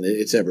person.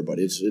 It's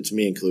everybody. It's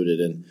me included.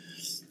 And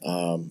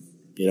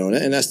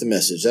that's the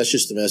message. That's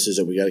just the message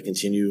that we got to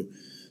continue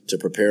to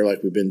prepare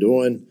like we've been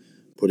doing,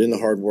 put in the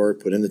hard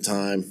work, put in the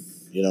time,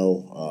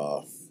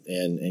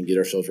 and get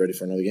ourselves ready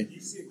for another game. Do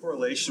you see a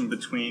correlation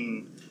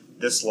between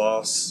this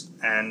loss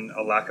and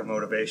a lack of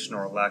motivation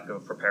or a lack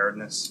of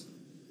preparedness?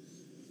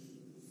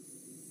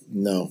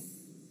 No.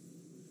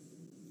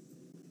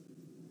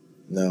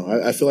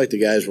 I feel like the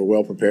guys were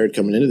well prepared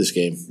coming into this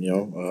game.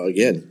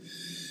 Again,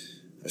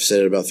 I've said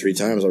it about 3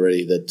 times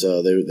already that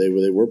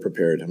they were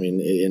prepared. I mean,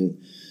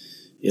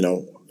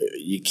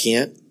 you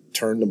can't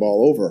turn the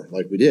ball over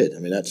like we did. I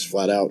mean, that's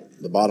flat out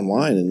the bottom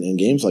line in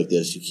games like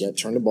this. You can't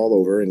turn the ball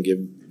over and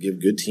give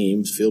good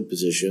teams field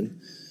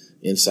position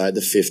inside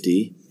the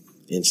 50,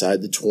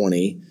 inside the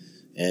 20,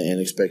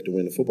 and expect to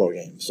win a football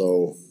game.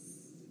 So,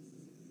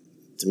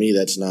 to me,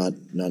 that's not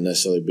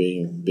necessarily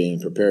being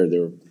prepared.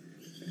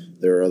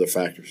 There are other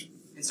factors.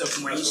 And so,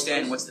 from where you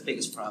stand, what's the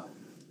biggest problem?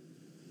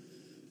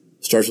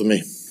 Starts with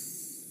me.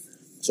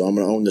 So I'm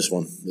going to own this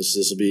one.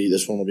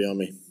 This one will be on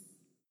me.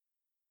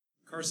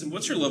 Carson,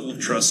 what's your level of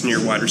trust in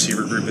your wide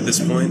receiver group at this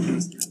point?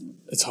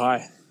 It's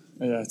high.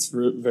 Yeah, it's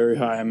very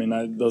high. I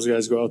mean, those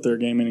guys go out there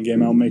game in and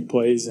game out, make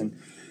plays, and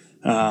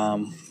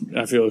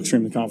I feel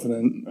extremely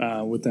confident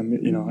with them.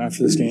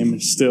 After this game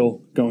and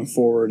still going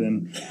forward.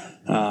 And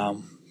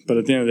but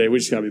at the end of the day, we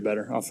just got to be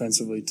better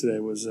offensively. Today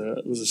was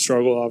a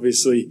struggle.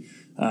 Obviously,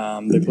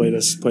 they played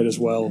us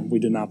well. We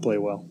did not play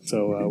well,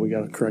 so we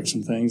got to correct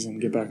some things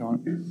and get back on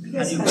it. You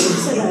guys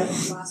said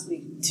that last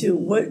week too.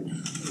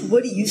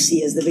 What do you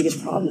see as the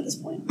biggest problem at this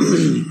point?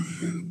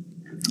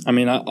 I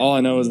mean, all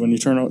I know is when you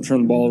turn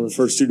the ball over the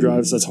first 2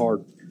 drives, that's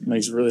hard. It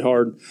makes it really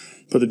hard.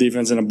 Put the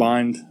defense in a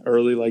bind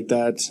early like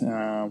that.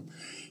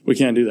 We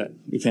can't do that.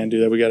 We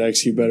got to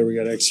execute better. We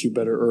got to execute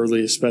better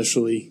early,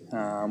 especially.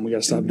 We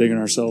got to stop digging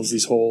ourselves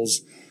these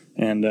holes,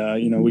 and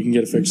we can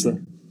get it fixed though.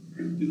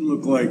 Didn't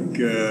look like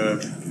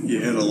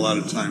you had a lot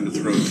of time to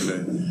throw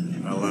today.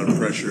 A lot of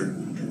pressure.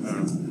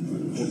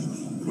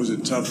 Was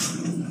it tough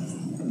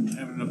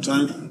having enough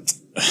time?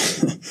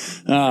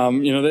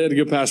 They had a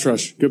good pass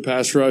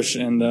rush,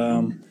 and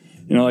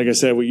like I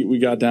said, we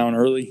got down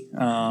early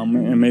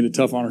and made it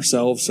tough on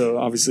ourselves. So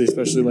obviously,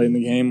 especially late in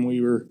the game, we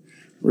were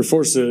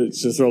forced to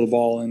throw the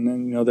ball,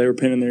 and they were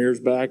pinning their ears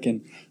back.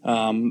 And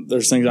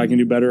there's things I can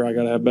do better. I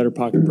got to have better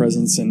pocket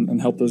presence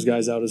and help those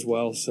guys out as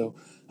well. So,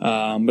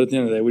 but at the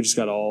end of the day, we just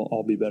got to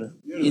all be better.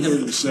 You had a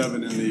 3rd and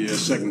 7 in the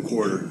second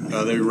quarter.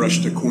 They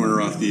rushed a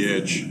corner off the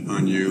edge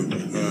on you.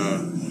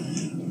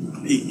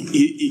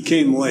 He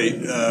came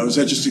late. Was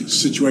that just a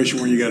situation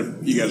where you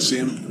got to see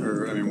him,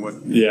 or I mean,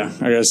 what? Yeah,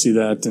 I got to see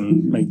that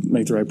and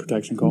make the right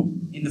protection call.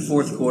 In the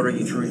 4th quarter,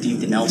 you threw it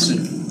deep to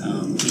Nelson.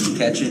 Did you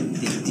catch it?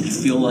 Did you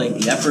feel like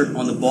the effort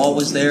on the ball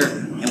was there?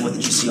 And what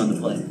did you see on the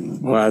play?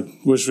 Well, I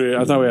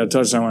thought we had a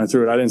touchdown when I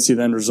threw it. I didn't see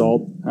the end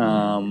result.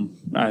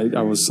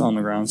 I was on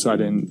the ground, so I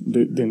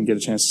didn't get a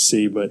chance to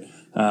see. But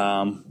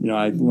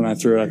when I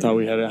threw it, I thought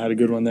we had a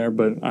good one there.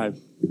 But I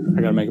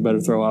got to make a better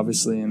throw,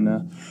 obviously,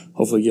 and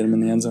hopefully get him in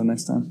the end zone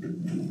next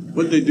time.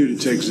 What did they do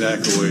to take Zach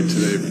away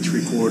today? For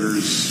 3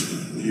 quarters,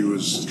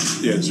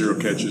 he had 0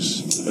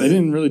 catches. They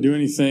didn't really do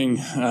anything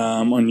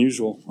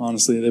unusual,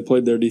 honestly. They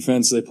played their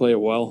defense. They play it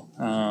well.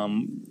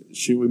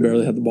 We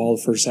barely had the ball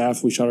the first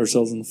half. We shot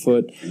ourselves in the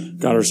foot,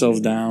 got ourselves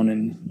down,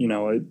 and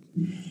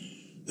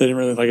they didn't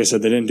really, like I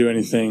said, they didn't do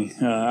anything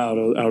out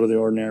of the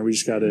ordinary. We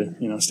just got to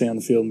stay on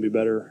the field and be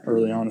better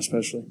early on,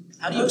 especially.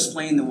 How do you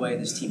explain the way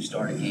this team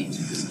started games?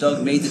 Because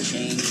Doug made the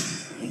change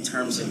in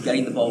terms of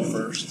getting the ball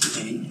first,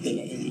 and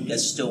you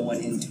guys still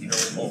went into the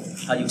early bowl.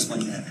 How do you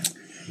explain that?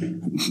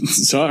 It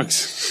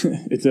sucks.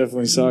 It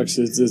definitely sucks.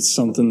 It's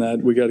something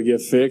that we got to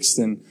get fixed,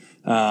 and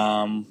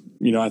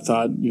I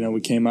thought,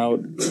 we came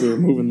out, we were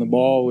moving the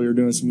ball, we were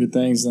doing some good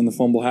things, then the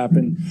fumble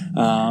happened.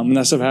 And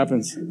that stuff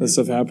happens. But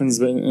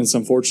it's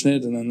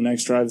unfortunate. And then the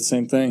next drive, the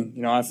same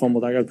thing. I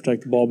fumbled, I got to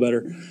protect the ball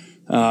better.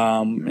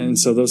 And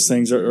so those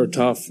things are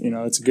tough.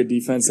 It's a good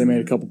defense. They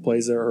made a couple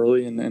plays there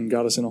early and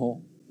got us in a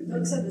hole.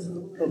 Doug said this was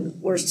one of the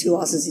worst 2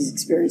 losses he's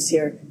experienced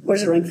here. Where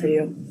does it rank for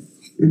you?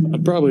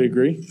 I'd probably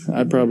agree.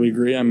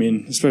 I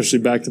mean, especially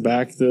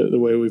back-to-back, the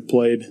way we've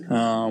played.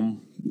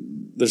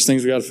 There's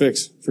things we got to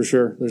fix, for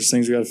sure.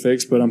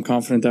 But I'm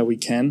confident that we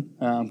can.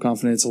 I'm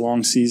confident it's a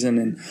long season,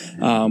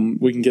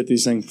 and we can get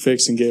these things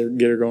fixed and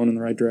get her going in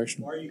the right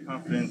direction. Why are you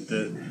confident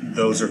that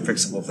those are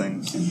fixable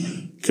things?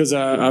 Because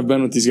I've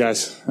been with these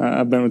guys.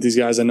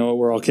 I know what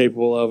we're all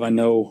capable of. I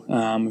know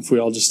if we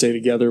all just stay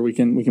together, we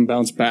can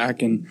bounce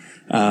back. And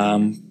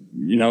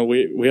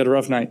we had a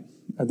rough night.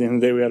 At the end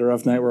of the day, we had a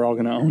rough night. We're all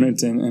going to own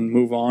it and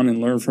move on and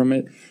learn from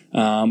it.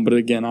 But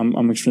again,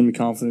 I'm extremely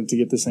confident to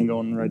get this thing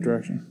going in the right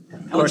direction.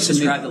 How would you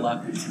describe the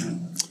locker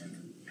room?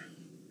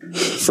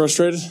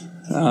 Frustrated,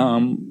 a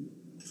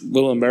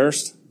little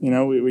embarrassed. We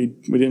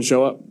didn't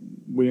show up.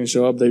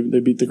 They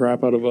beat the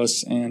crap out of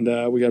us, and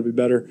we got to be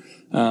better.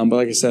 But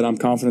like I said, I'm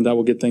confident that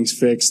we'll get things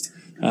fixed.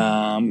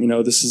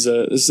 This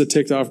is a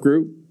ticked off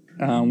group.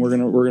 We're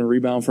gonna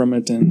rebound from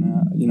it, and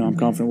I'm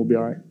confident we'll be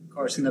all right.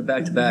 Carson, the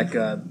back-to-back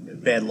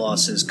bad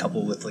losses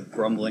coupled with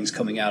grumblings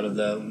coming out of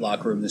the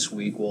locker room this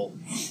week will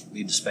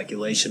lead to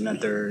speculation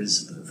that there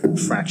is a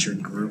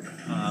fractured group.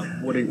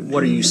 What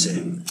are you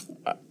seeing?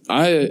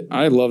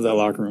 I love that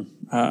locker room.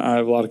 I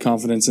have a lot of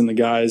confidence in the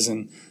guys,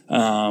 and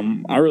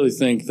I really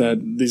think that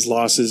these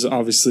losses,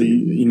 obviously,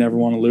 you never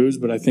want to lose,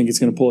 but I think it's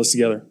going to pull us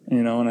together,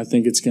 and I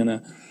think it's going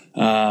to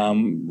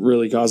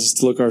really cause us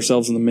to look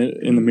ourselves in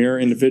the mirror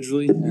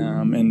individually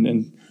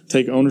and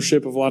take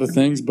ownership of a lot of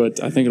things,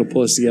 but I think it'll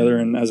pull us together.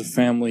 And as a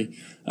family,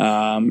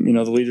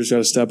 the leaders got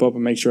to step up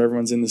and make sure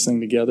everyone's in this thing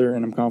together,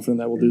 and I'm confident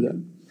that we'll do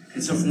that.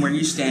 And so from where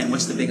you stand,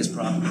 what's the biggest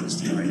problem with this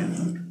team right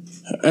now?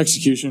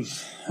 Execution.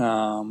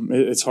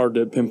 It's hard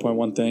to pinpoint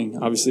one thing.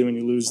 Obviously, when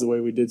you lose the way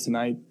we did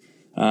tonight,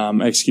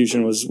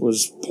 execution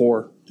was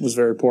poor, was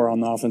very poor on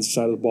the offensive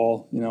side of the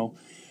ball,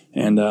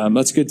 and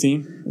that's a good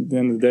team. At the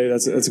end of the day,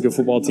 that's a good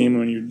football team. And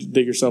when you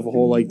dig yourself a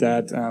hole like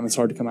that, it's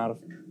hard to come out of.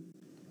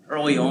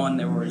 Early on,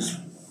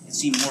 it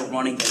seemed more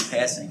running than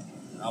passing.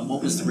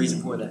 What was the reason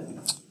for that?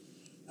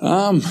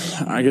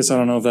 I guess I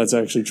don't know if that's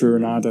actually true or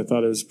not. I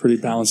thought it was a pretty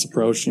balanced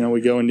approach. We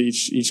go into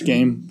each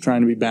game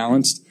trying to be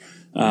balanced,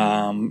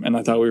 and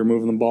I thought we were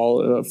moving the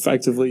ball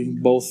effectively,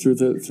 both through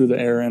the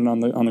air and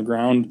on the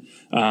ground.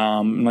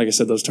 And like I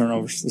said, those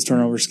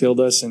turnovers killed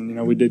us,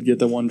 and we did get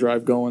the one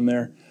drive going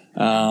there.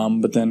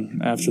 But then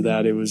after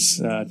that, it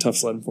was tough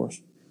sledding for us.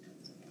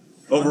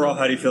 Overall,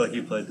 how do you feel like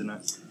you played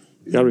tonight?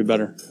 Got to be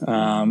better.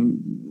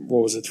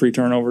 What was it? 3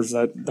 turnovers?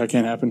 That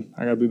can't happen.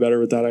 I got to be better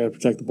with that. I got to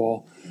protect the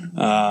ball,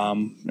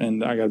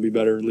 and I got to be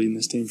better leading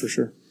this team for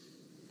sure.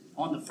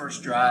 On the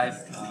first drive,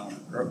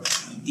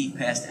 deep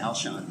pass to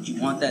Alshon. Did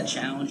you want that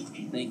challenge? Did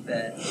you think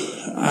that?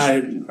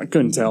 I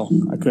couldn't tell.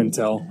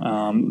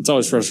 It's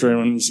always frustrating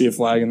when you see a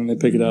flag and then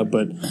they pick it up,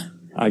 but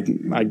I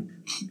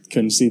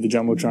couldn't see the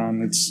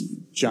jumbotron. It's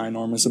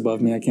ginormous above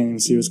me. I can't even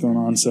see what's going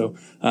on. So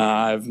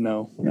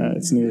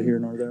it's neither here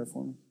nor there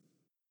for me.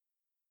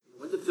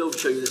 What did the film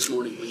show you this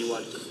morning when you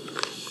watched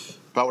it?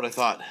 About what I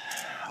thought.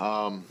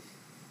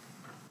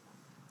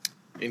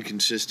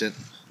 Inconsistent.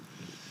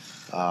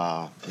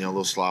 A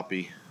little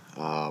sloppy.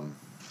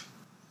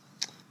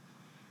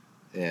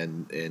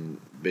 And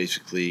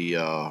basically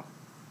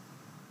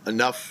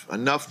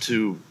enough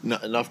to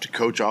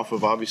coach off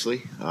of,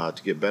 obviously,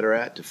 to get better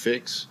at, to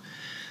fix.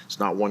 It's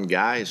not one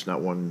guy. It's not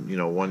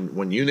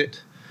one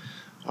unit.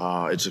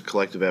 It's a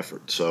collective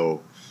effort.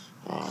 So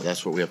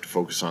that's what we have to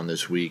focus on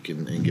this week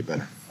and get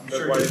better.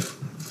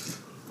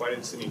 Why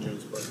didn't Sidney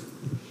Jones play?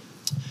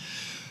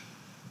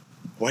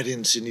 Why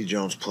didn't Sidney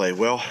Jones play?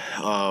 Well,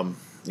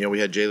 we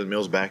had Jalen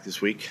Mills back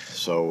this week,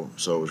 so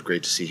it was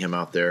great to see him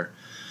out there.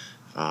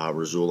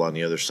 Rasul on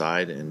the other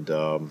side, and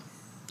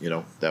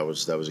that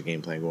was a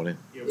game plan going in.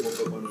 Yeah,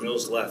 but when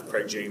Mills left,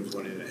 Craig James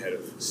went in ahead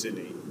of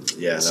Sidney.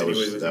 Yeah, that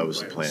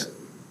was the plan.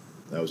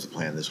 That was the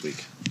plan this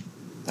week.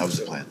 That was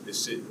the plan.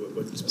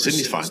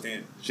 Sidney's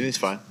fine. Sidney's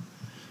fine.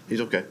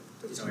 He's okay.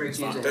 That's how he's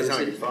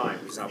fine.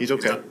 He's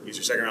okay. He's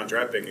your second round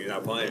draft pick and he's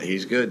not playing.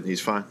 He's good. He's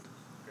fine.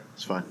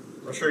 It's fine.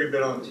 I'm sure you've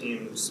been on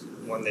teams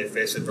when they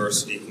face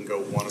adversity can go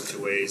one of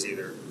two ways,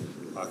 either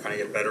kind of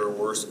get better or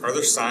worse. Are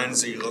there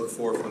signs that you look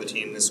for from the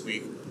team this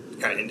week to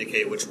kind of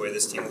indicate which way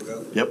this team will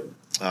go?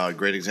 Yep.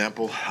 Great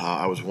example.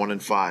 I was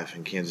 1-5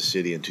 in Kansas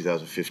City in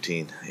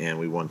 2015, and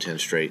we won 10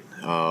 straight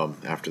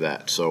after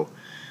that. So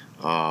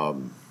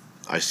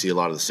I see a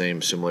lot of the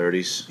same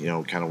similarities,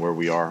 kind of where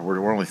we are.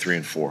 We're only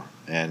 3-4,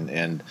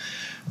 and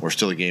we're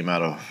still a game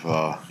out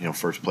of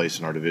first place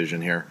in our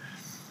division here.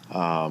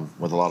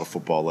 With a lot of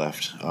football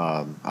left.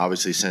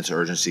 Obviously, sense of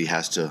urgency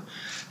has to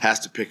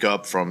pick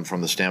up from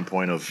the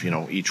standpoint of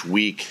each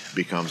week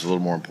becomes a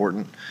little more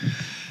important.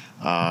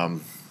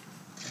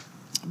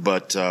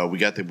 But we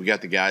got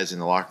the guys in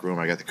the locker room.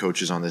 I got the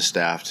coaches on this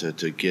staff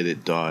to get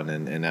it done,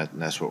 and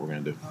that's what we're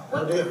going to do.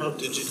 How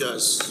did you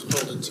guys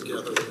hold it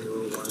together when you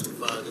were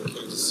 1-5 in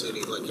Kansas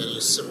City? Like any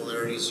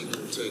similarities you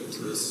can take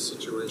to this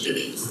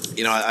situation?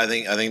 You know, I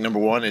think number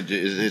one,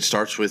 it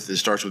starts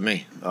with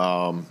me.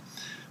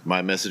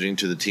 My messaging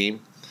to the team,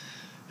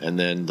 and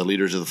then the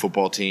leaders of the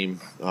football team.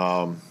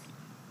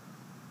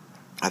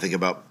 I think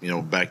about,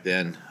 back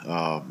then,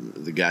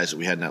 the guys that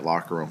we had in that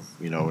locker room,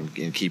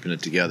 and keeping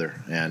it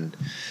together, and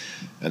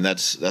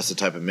that's the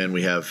type of men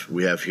we have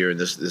here in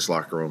this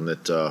locker room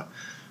that they're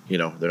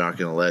not going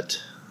to let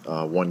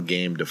one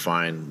game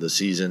define the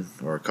season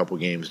or a couple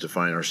games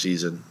define our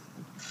season.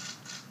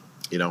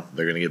 They're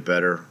going to get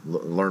better,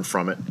 learn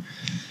from it,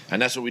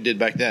 and that's what we did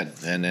back then,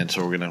 and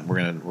so we're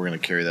gonna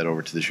carry that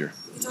over to this year.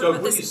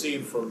 Doug, what are you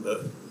seeing from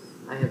the?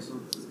 I have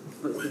some.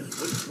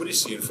 What are you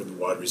seeing from the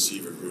wide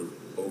receiver group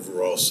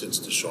overall since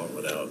Deshaun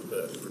went out,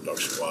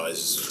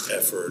 production-wise,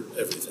 effort,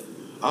 everything?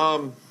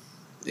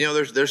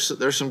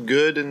 There's some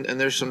good and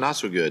there's some not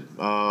so good.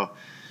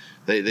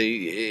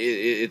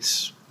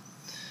 It's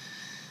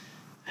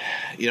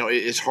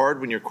hard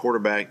when your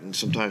quarterback and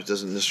sometimes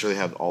doesn't necessarily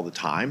have all the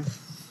time,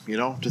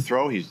 to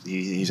throw.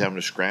 He's having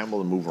to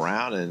scramble and move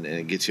around, and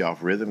it gets you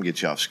off rhythm,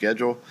 gets you off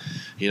schedule,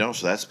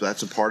 so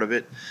that's a part of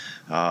it.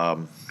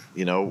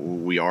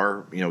 We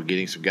are,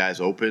 getting some guys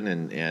open,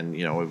 and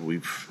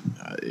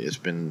it's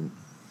been,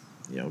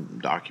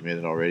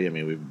 documented already. I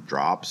mean, we've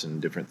drops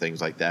and different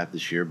things like that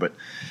this year, but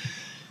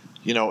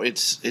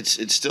it's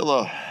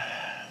still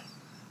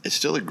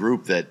a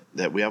group that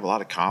we have a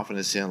lot of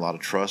confidence in, a lot of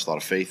trust, a lot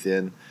of faith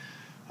in.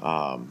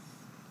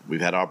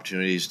 We've had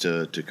opportunities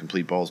to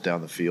complete balls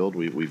down the field.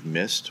 We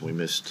missed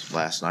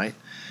last night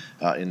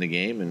in the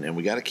game, and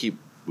we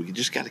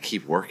just got to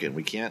keep working.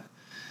 We can't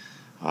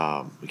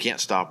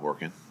stop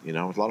working. There's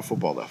a lot of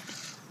football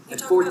left. You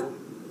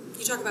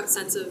talk about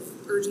sense of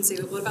urgency,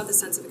 but what about the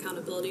sense of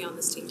accountability on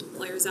this team?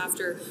 Players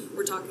after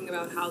we're talking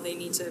about how they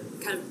need to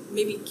kind of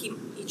maybe keep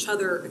each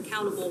other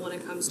accountable when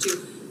it comes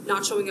to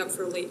not showing up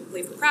for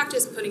late for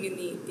practice, putting in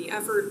the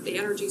effort, the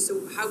energy.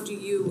 So how do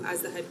you,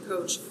 as the head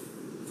coach,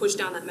 push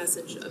down that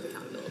message of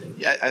accountability?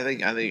 Yeah, I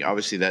think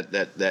obviously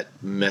that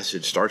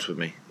message starts with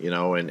me,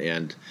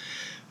 and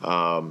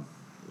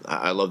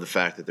I love the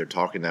fact that they're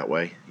talking that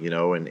way,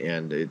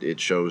 and it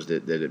shows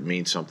that it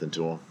means something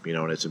to them,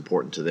 and it's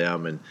important to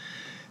them, and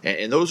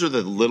those are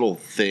the little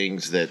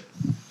things that,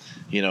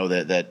 you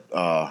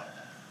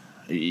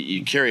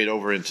carry it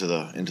over into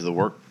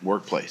the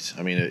workplace.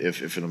 I mean,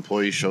 if an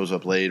employee shows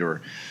up late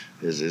or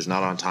is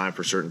not on time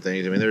for certain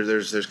things, I mean,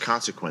 there's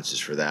consequences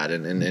for that,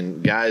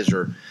 and guys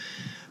are.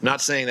 I'm not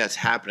saying that's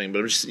happening, but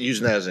I'm just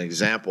using that as an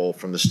example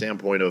from the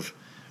standpoint of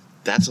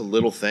that's a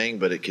little thing,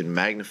 but it can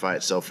magnify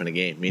itself in a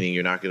game, meaning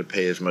you're not going to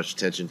pay as much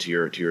attention to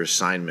your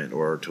assignment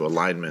or to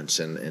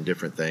alignments and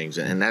different things.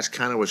 And that's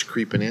kind of what's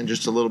creeping in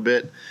just a little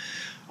bit.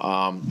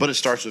 But it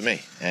starts with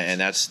me, and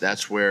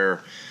that's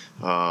where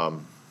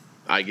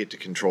I get to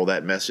control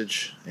that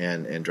message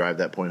and drive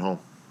that point home.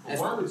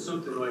 Why would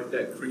something like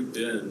that creep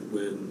in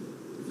when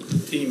the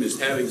team is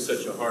having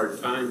such a hard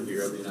time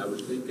here? I mean, I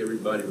would think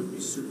everybody would be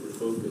super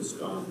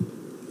focused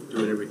on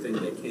doing everything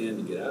they can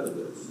to get out of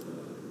this.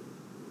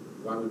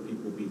 Why would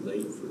people be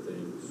late for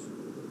things?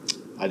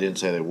 I didn't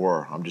say they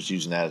were. I'm just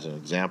using that as an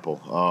example.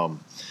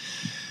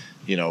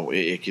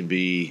 It can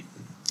be,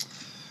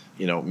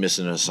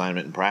 missing an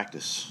assignment in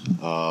practice.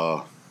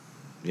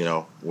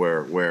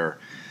 Where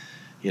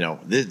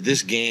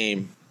this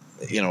game,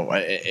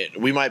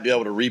 we might be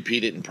able to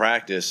repeat it in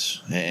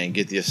practice and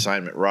get the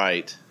assignment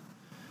right,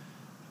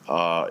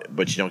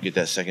 but you don't get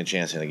that second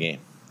chance in a game.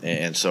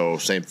 And so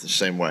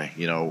same way.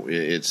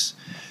 It's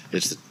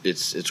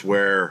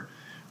where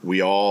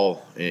we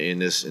all in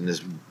this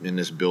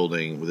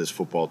building with this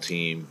football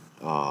team,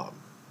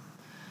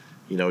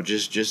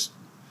 just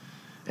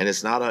and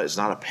it's not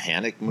a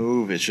panic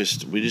move. It's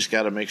just we just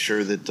got to make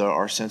sure that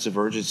our sense of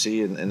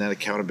urgency and that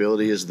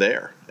accountability is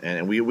there.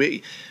 And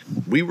we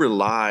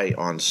rely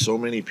on so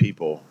many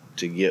people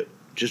to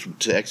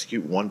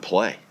execute one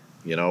play.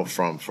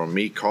 From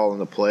me calling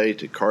the play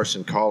to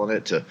Carson calling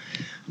it to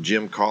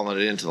Jim calling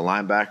it into the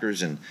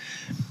linebackers and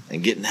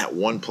getting that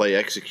one play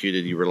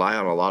executed. You rely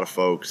on a lot of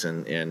folks,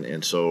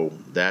 and so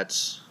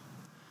that's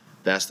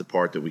the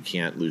part that we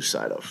can't lose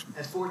sight of.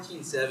 At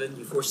 14-7,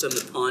 you forced them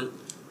to punt,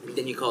 and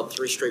then you called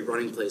 3 straight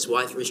running plays.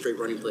 Why 3 straight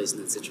running plays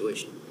in that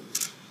situation?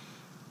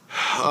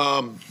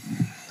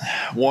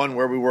 One,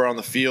 where we were on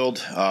the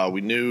field, I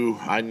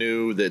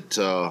knew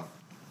that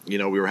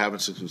we were having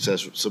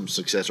some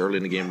success early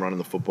in the game running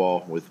the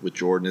football with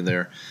Jordan in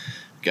there.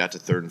 Got to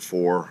 3rd and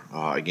 4.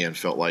 Again,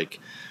 felt like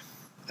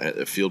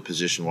field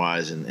position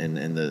wise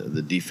and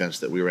the defense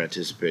that we were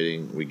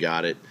anticipating, we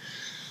got it.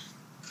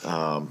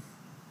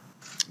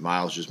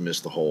 Miles just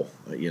missed the hole,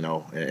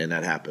 and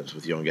that happens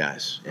with young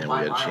guys, and we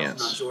had a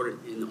chance. Not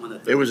Jordan on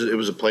that it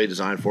was a play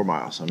designed for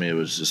Miles. I mean, it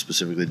was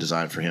specifically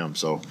designed for him.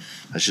 So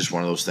that's just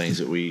one of those things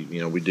that we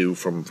do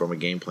from a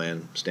game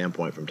plan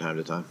standpoint from time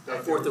to time.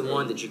 At 4th and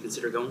 1, did you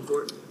consider going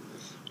for it?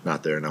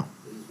 Not there, no.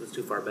 It was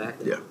too far back.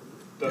 Yeah.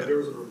 There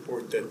was a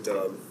report that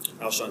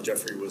Alshon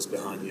Jeffrey was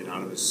behind the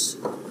anonymous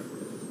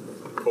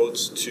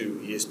quotes to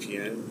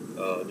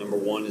ESPN. Number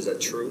one, is that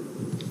true?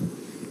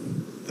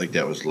 I think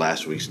that was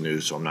last week's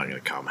news, so I'm not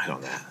going to comment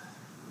on that.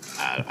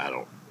 I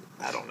don't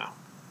know.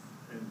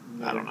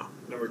 I don't know.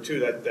 Number two,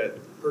 the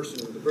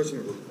person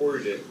who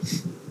reported it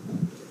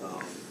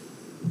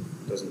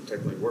doesn't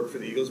technically work for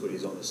the Eagles, but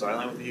he's on the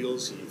sideline with the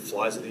Eagles. He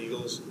flies with the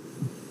Eagles.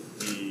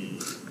 He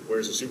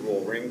wears a Super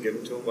Bowl ring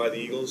given to him by the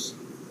Eagles.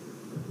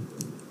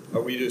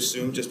 Are we to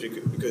assume just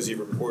because he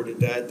reported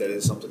that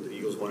is something the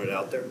Eagles wanted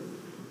out there?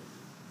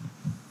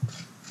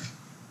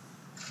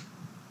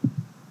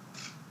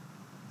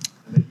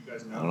 And that you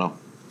guys know? I don't know.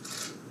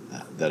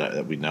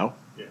 That we know?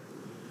 Yeah.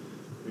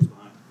 Who's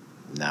behind?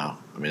 No.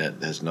 I mean,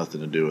 that has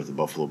nothing to do with the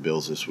Buffalo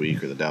Bills this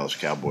week or the Dallas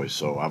Cowboys,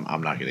 so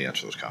I'm not going to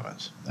answer those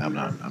comments. I'm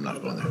not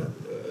going there.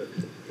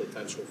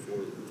 Potential for,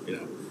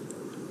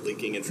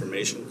 leaking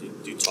information? Do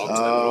you talk to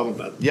them at all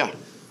about yeah.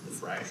 the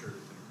fracture?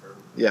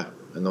 Yeah,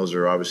 and those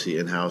are obviously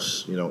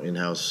in-house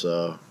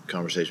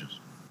conversations.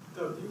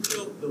 Doug, do you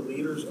feel the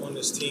leaders on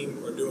this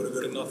team are doing a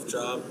good enough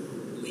job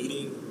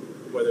leading,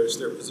 whether it's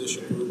their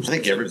position groups? I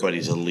think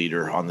everybody's a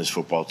leader on this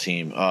football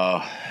team.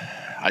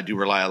 I do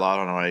rely a lot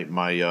on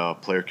my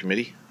player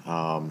committee.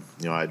 I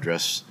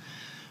address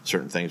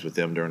certain things with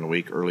them during the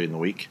week, early in the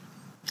week.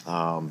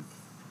 And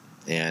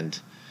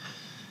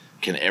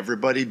can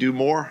everybody do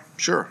more?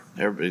 Sure,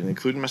 everybody,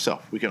 including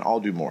myself. We can all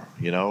do more,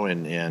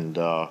 and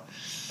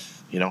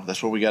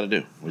that's what we got to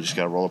do. We just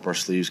got to roll up our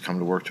sleeves, come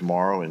to work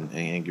tomorrow,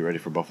 and get ready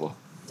for Buffalo.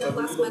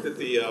 When you looked at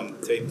the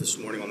tape this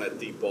morning on that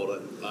deep ball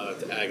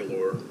to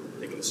Aguilar, I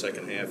think in the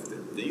second half,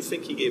 do you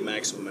think he gave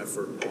maximum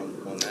effort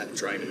on that,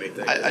 trying to make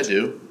that? I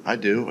do.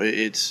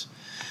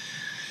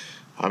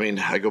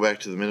 I go back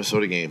to the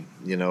Minnesota game,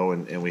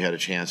 and we had a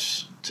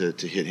chance to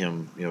hit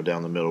him,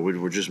 down the middle. We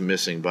were just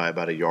missing by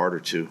about a yard or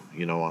two,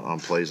 on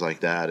plays like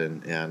that,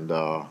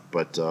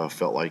 but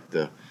felt like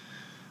the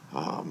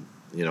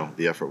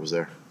effort was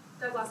there.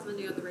 Doug, last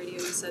Monday on the radio, you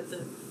said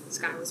the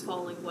sky was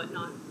falling,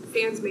 whatnot.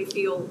 Fans may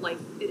feel like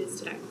it is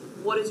today.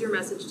 What is your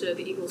message to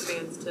the Eagles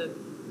fans to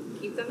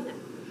keep them in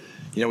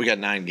it? We got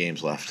 9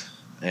 games left,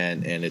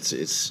 and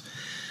it's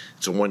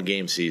a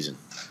one-game season,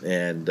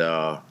 and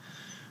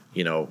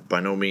by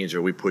no means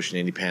are we pushing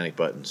any panic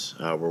buttons.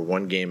 We're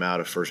one game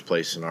out of first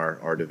place in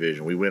our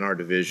division. We win our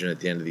division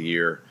at the end of the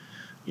year,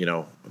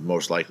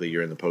 most likely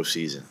you're in the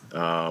postseason.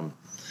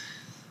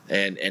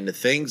 And the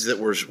things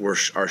that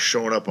are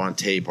showing up on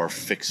tape are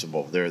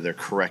fixable. They're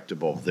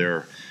correctable.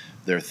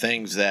 They're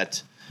things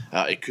that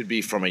it could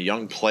be from a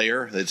young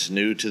player that's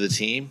new to the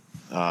team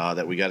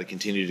that we got to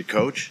continue to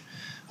coach.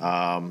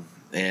 And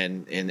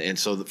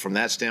so from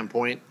that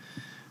standpoint,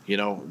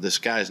 the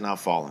sky is now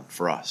falling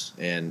for us,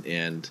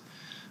 and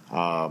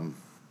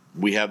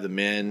we have the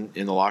men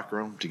in the locker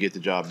room to get the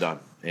job done.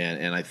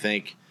 And I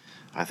think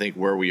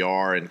where we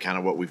are and kind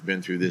of what we've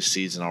been through this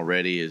season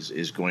already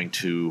is going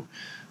to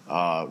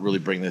really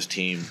bring this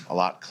team a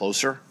lot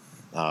closer.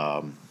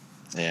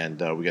 And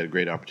we got a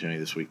great opportunity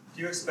this week.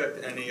 Do you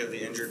expect any of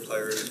the injured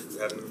players who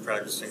haven't been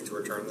practicing to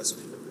return this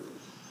week?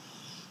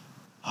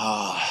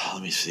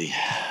 Let me see.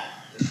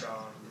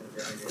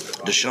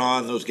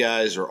 Deshaun, those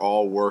guys are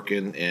all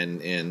working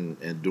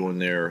and doing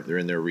they're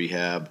in their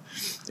rehab,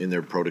 in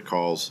their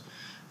protocols.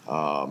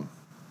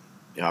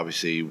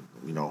 Obviously,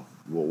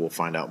 we'll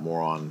find out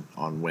more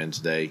on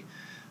Wednesday,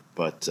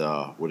 but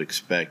would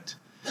expect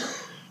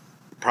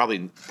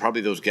probably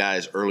those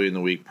guys early in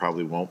the week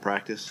probably won't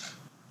practice.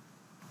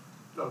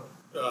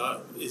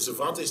 Is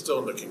Avonte still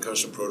in the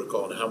concussion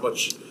protocol, and how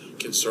much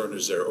concern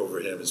is there over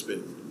him? It's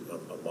been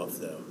a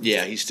month now.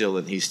 Yeah, he's still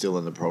in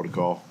the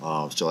protocol.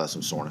 Still has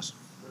some soreness.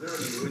 Were there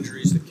any new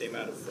injuries that came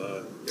out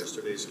of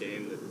yesterday's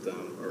game that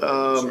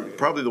are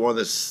probably the one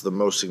that's the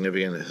most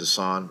significant is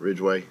Hassan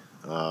Ridgeway.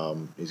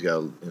 He's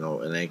got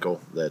an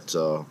ankle that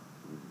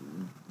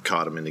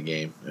caught him in the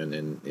game,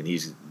 and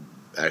he's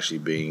actually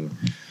being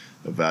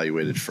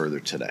evaluated further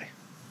today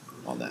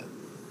on that.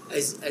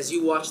 As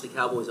you watched the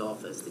Cowboys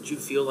offense, did you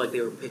feel like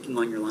they were picking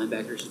on your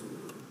linebackers?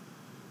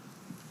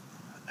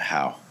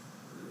 How?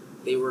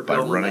 They were by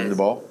running the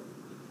ball?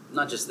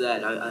 Not just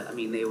that. I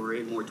mean, they were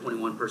in more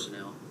 21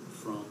 personnel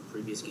from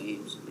previous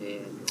games.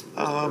 And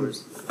I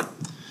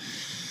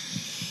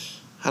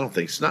don't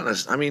think it's not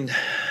necessarily. I mean,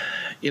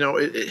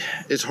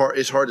 it's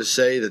hard to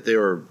say that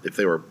if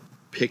they were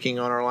picking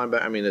on our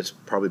linebacker. I mean, it's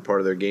probably part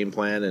of their game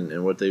plan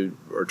and what they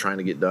are trying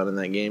to get done in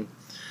that game.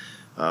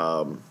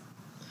 I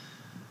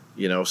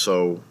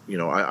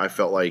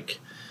felt like,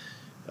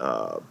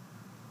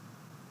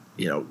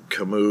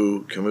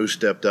 Camus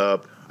stepped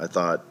up. I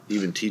thought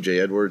even T.J.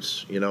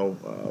 Edwards,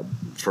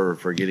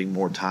 for getting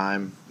more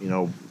time,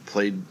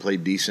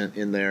 played decent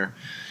in there,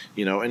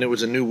 and it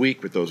was a new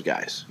week with those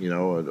guys,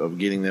 of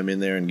getting them in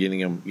there and getting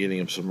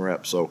them some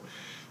reps. So,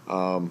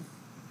 I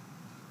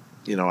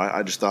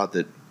just thought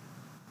that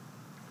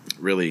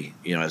really,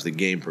 as the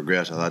game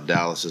progressed, I thought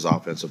Dallas's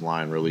offensive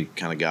line really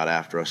kind of got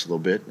after us a little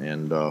bit,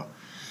 and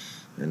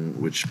and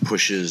which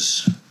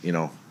pushes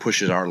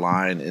our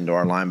line into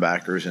our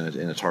linebackers, and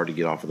it's hard to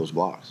get off of those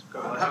blocks.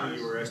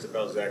 You were asked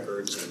about Zach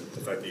Ertz and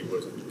the fact that he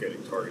wasn't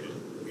getting targeted.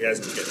 He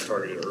hasn't been getting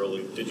targeted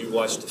early. Did you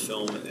watch the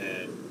film?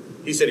 And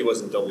he said he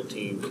wasn't double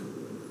teamed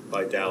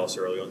by Dallas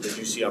early on. Did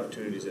you see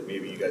opportunities that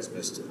maybe you guys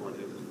missed on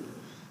him?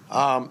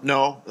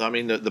 No, I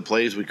mean the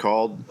plays we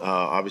called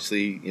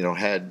obviously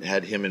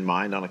had him in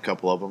mind on a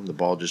couple of them. The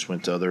ball just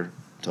went to other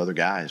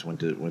guys. Went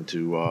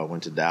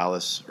to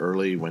Dallas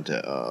early. Went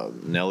to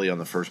Nelly on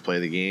the first play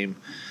of the game.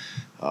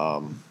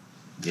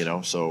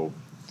 So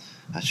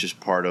that's just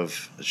part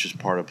of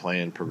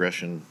playing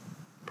progression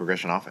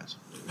offense.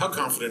 How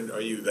confident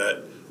are you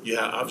that you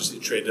have, obviously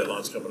trade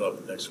deadline's coming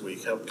up next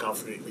week? How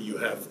confident you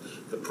have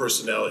the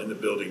personnel in the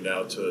building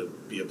now to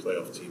be a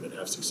playoff team and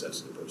have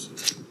success in the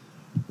postseason?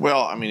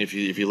 Well, I mean, if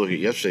you look at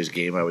yesterday's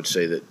game, I would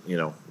say that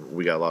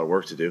we got a lot of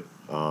work to do.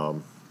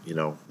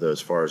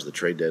 As far as the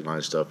trade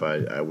deadline stuff,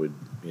 I would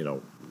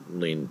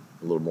lean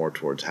a little more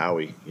towards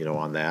Howie,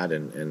 on that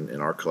and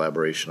our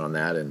collaboration on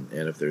that, and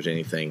if there's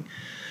anything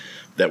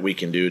that we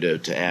can do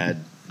to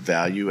add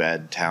value,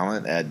 add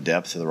talent, add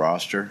depth to the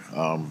roster,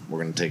 we're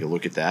going to take a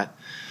look at that.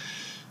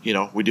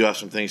 We do have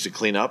some things to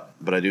clean up,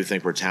 but I do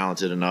think we're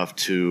talented enough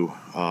to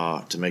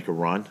make a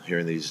run here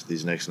in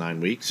these next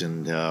 9 weeks,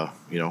 and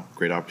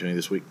great opportunity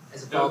this week.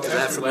 As a follow-up to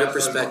that, from your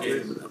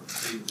perspective,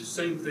 the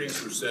same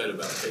things were said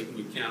about taking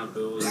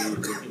accountability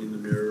and looking in the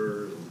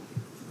mirror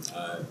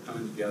and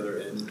coming together,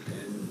 and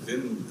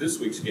then this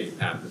week's game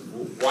happened.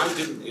 Well, why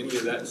didn't any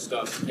of that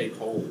stuff take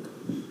hold?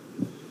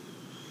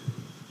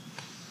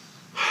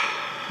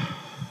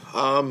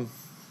 I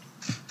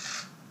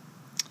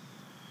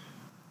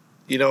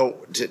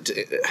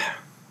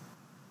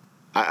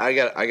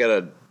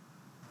gotta.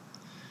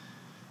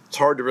 It's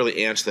hard to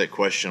really answer that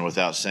question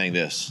without saying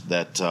this: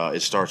 that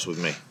it starts with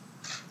me,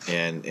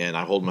 and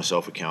I hold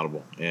myself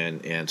accountable,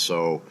 and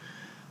so,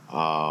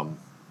 I've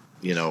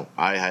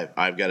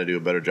got to do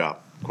a better job,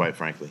 quite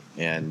frankly,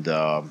 and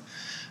I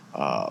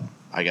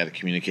got to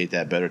communicate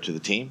that better to the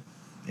team,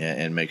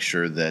 and make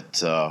sure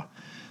that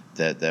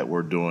that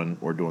we're doing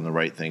the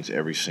right things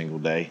every single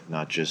day,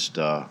 not just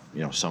some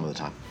of the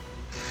time.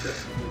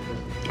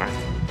 All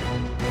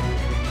right.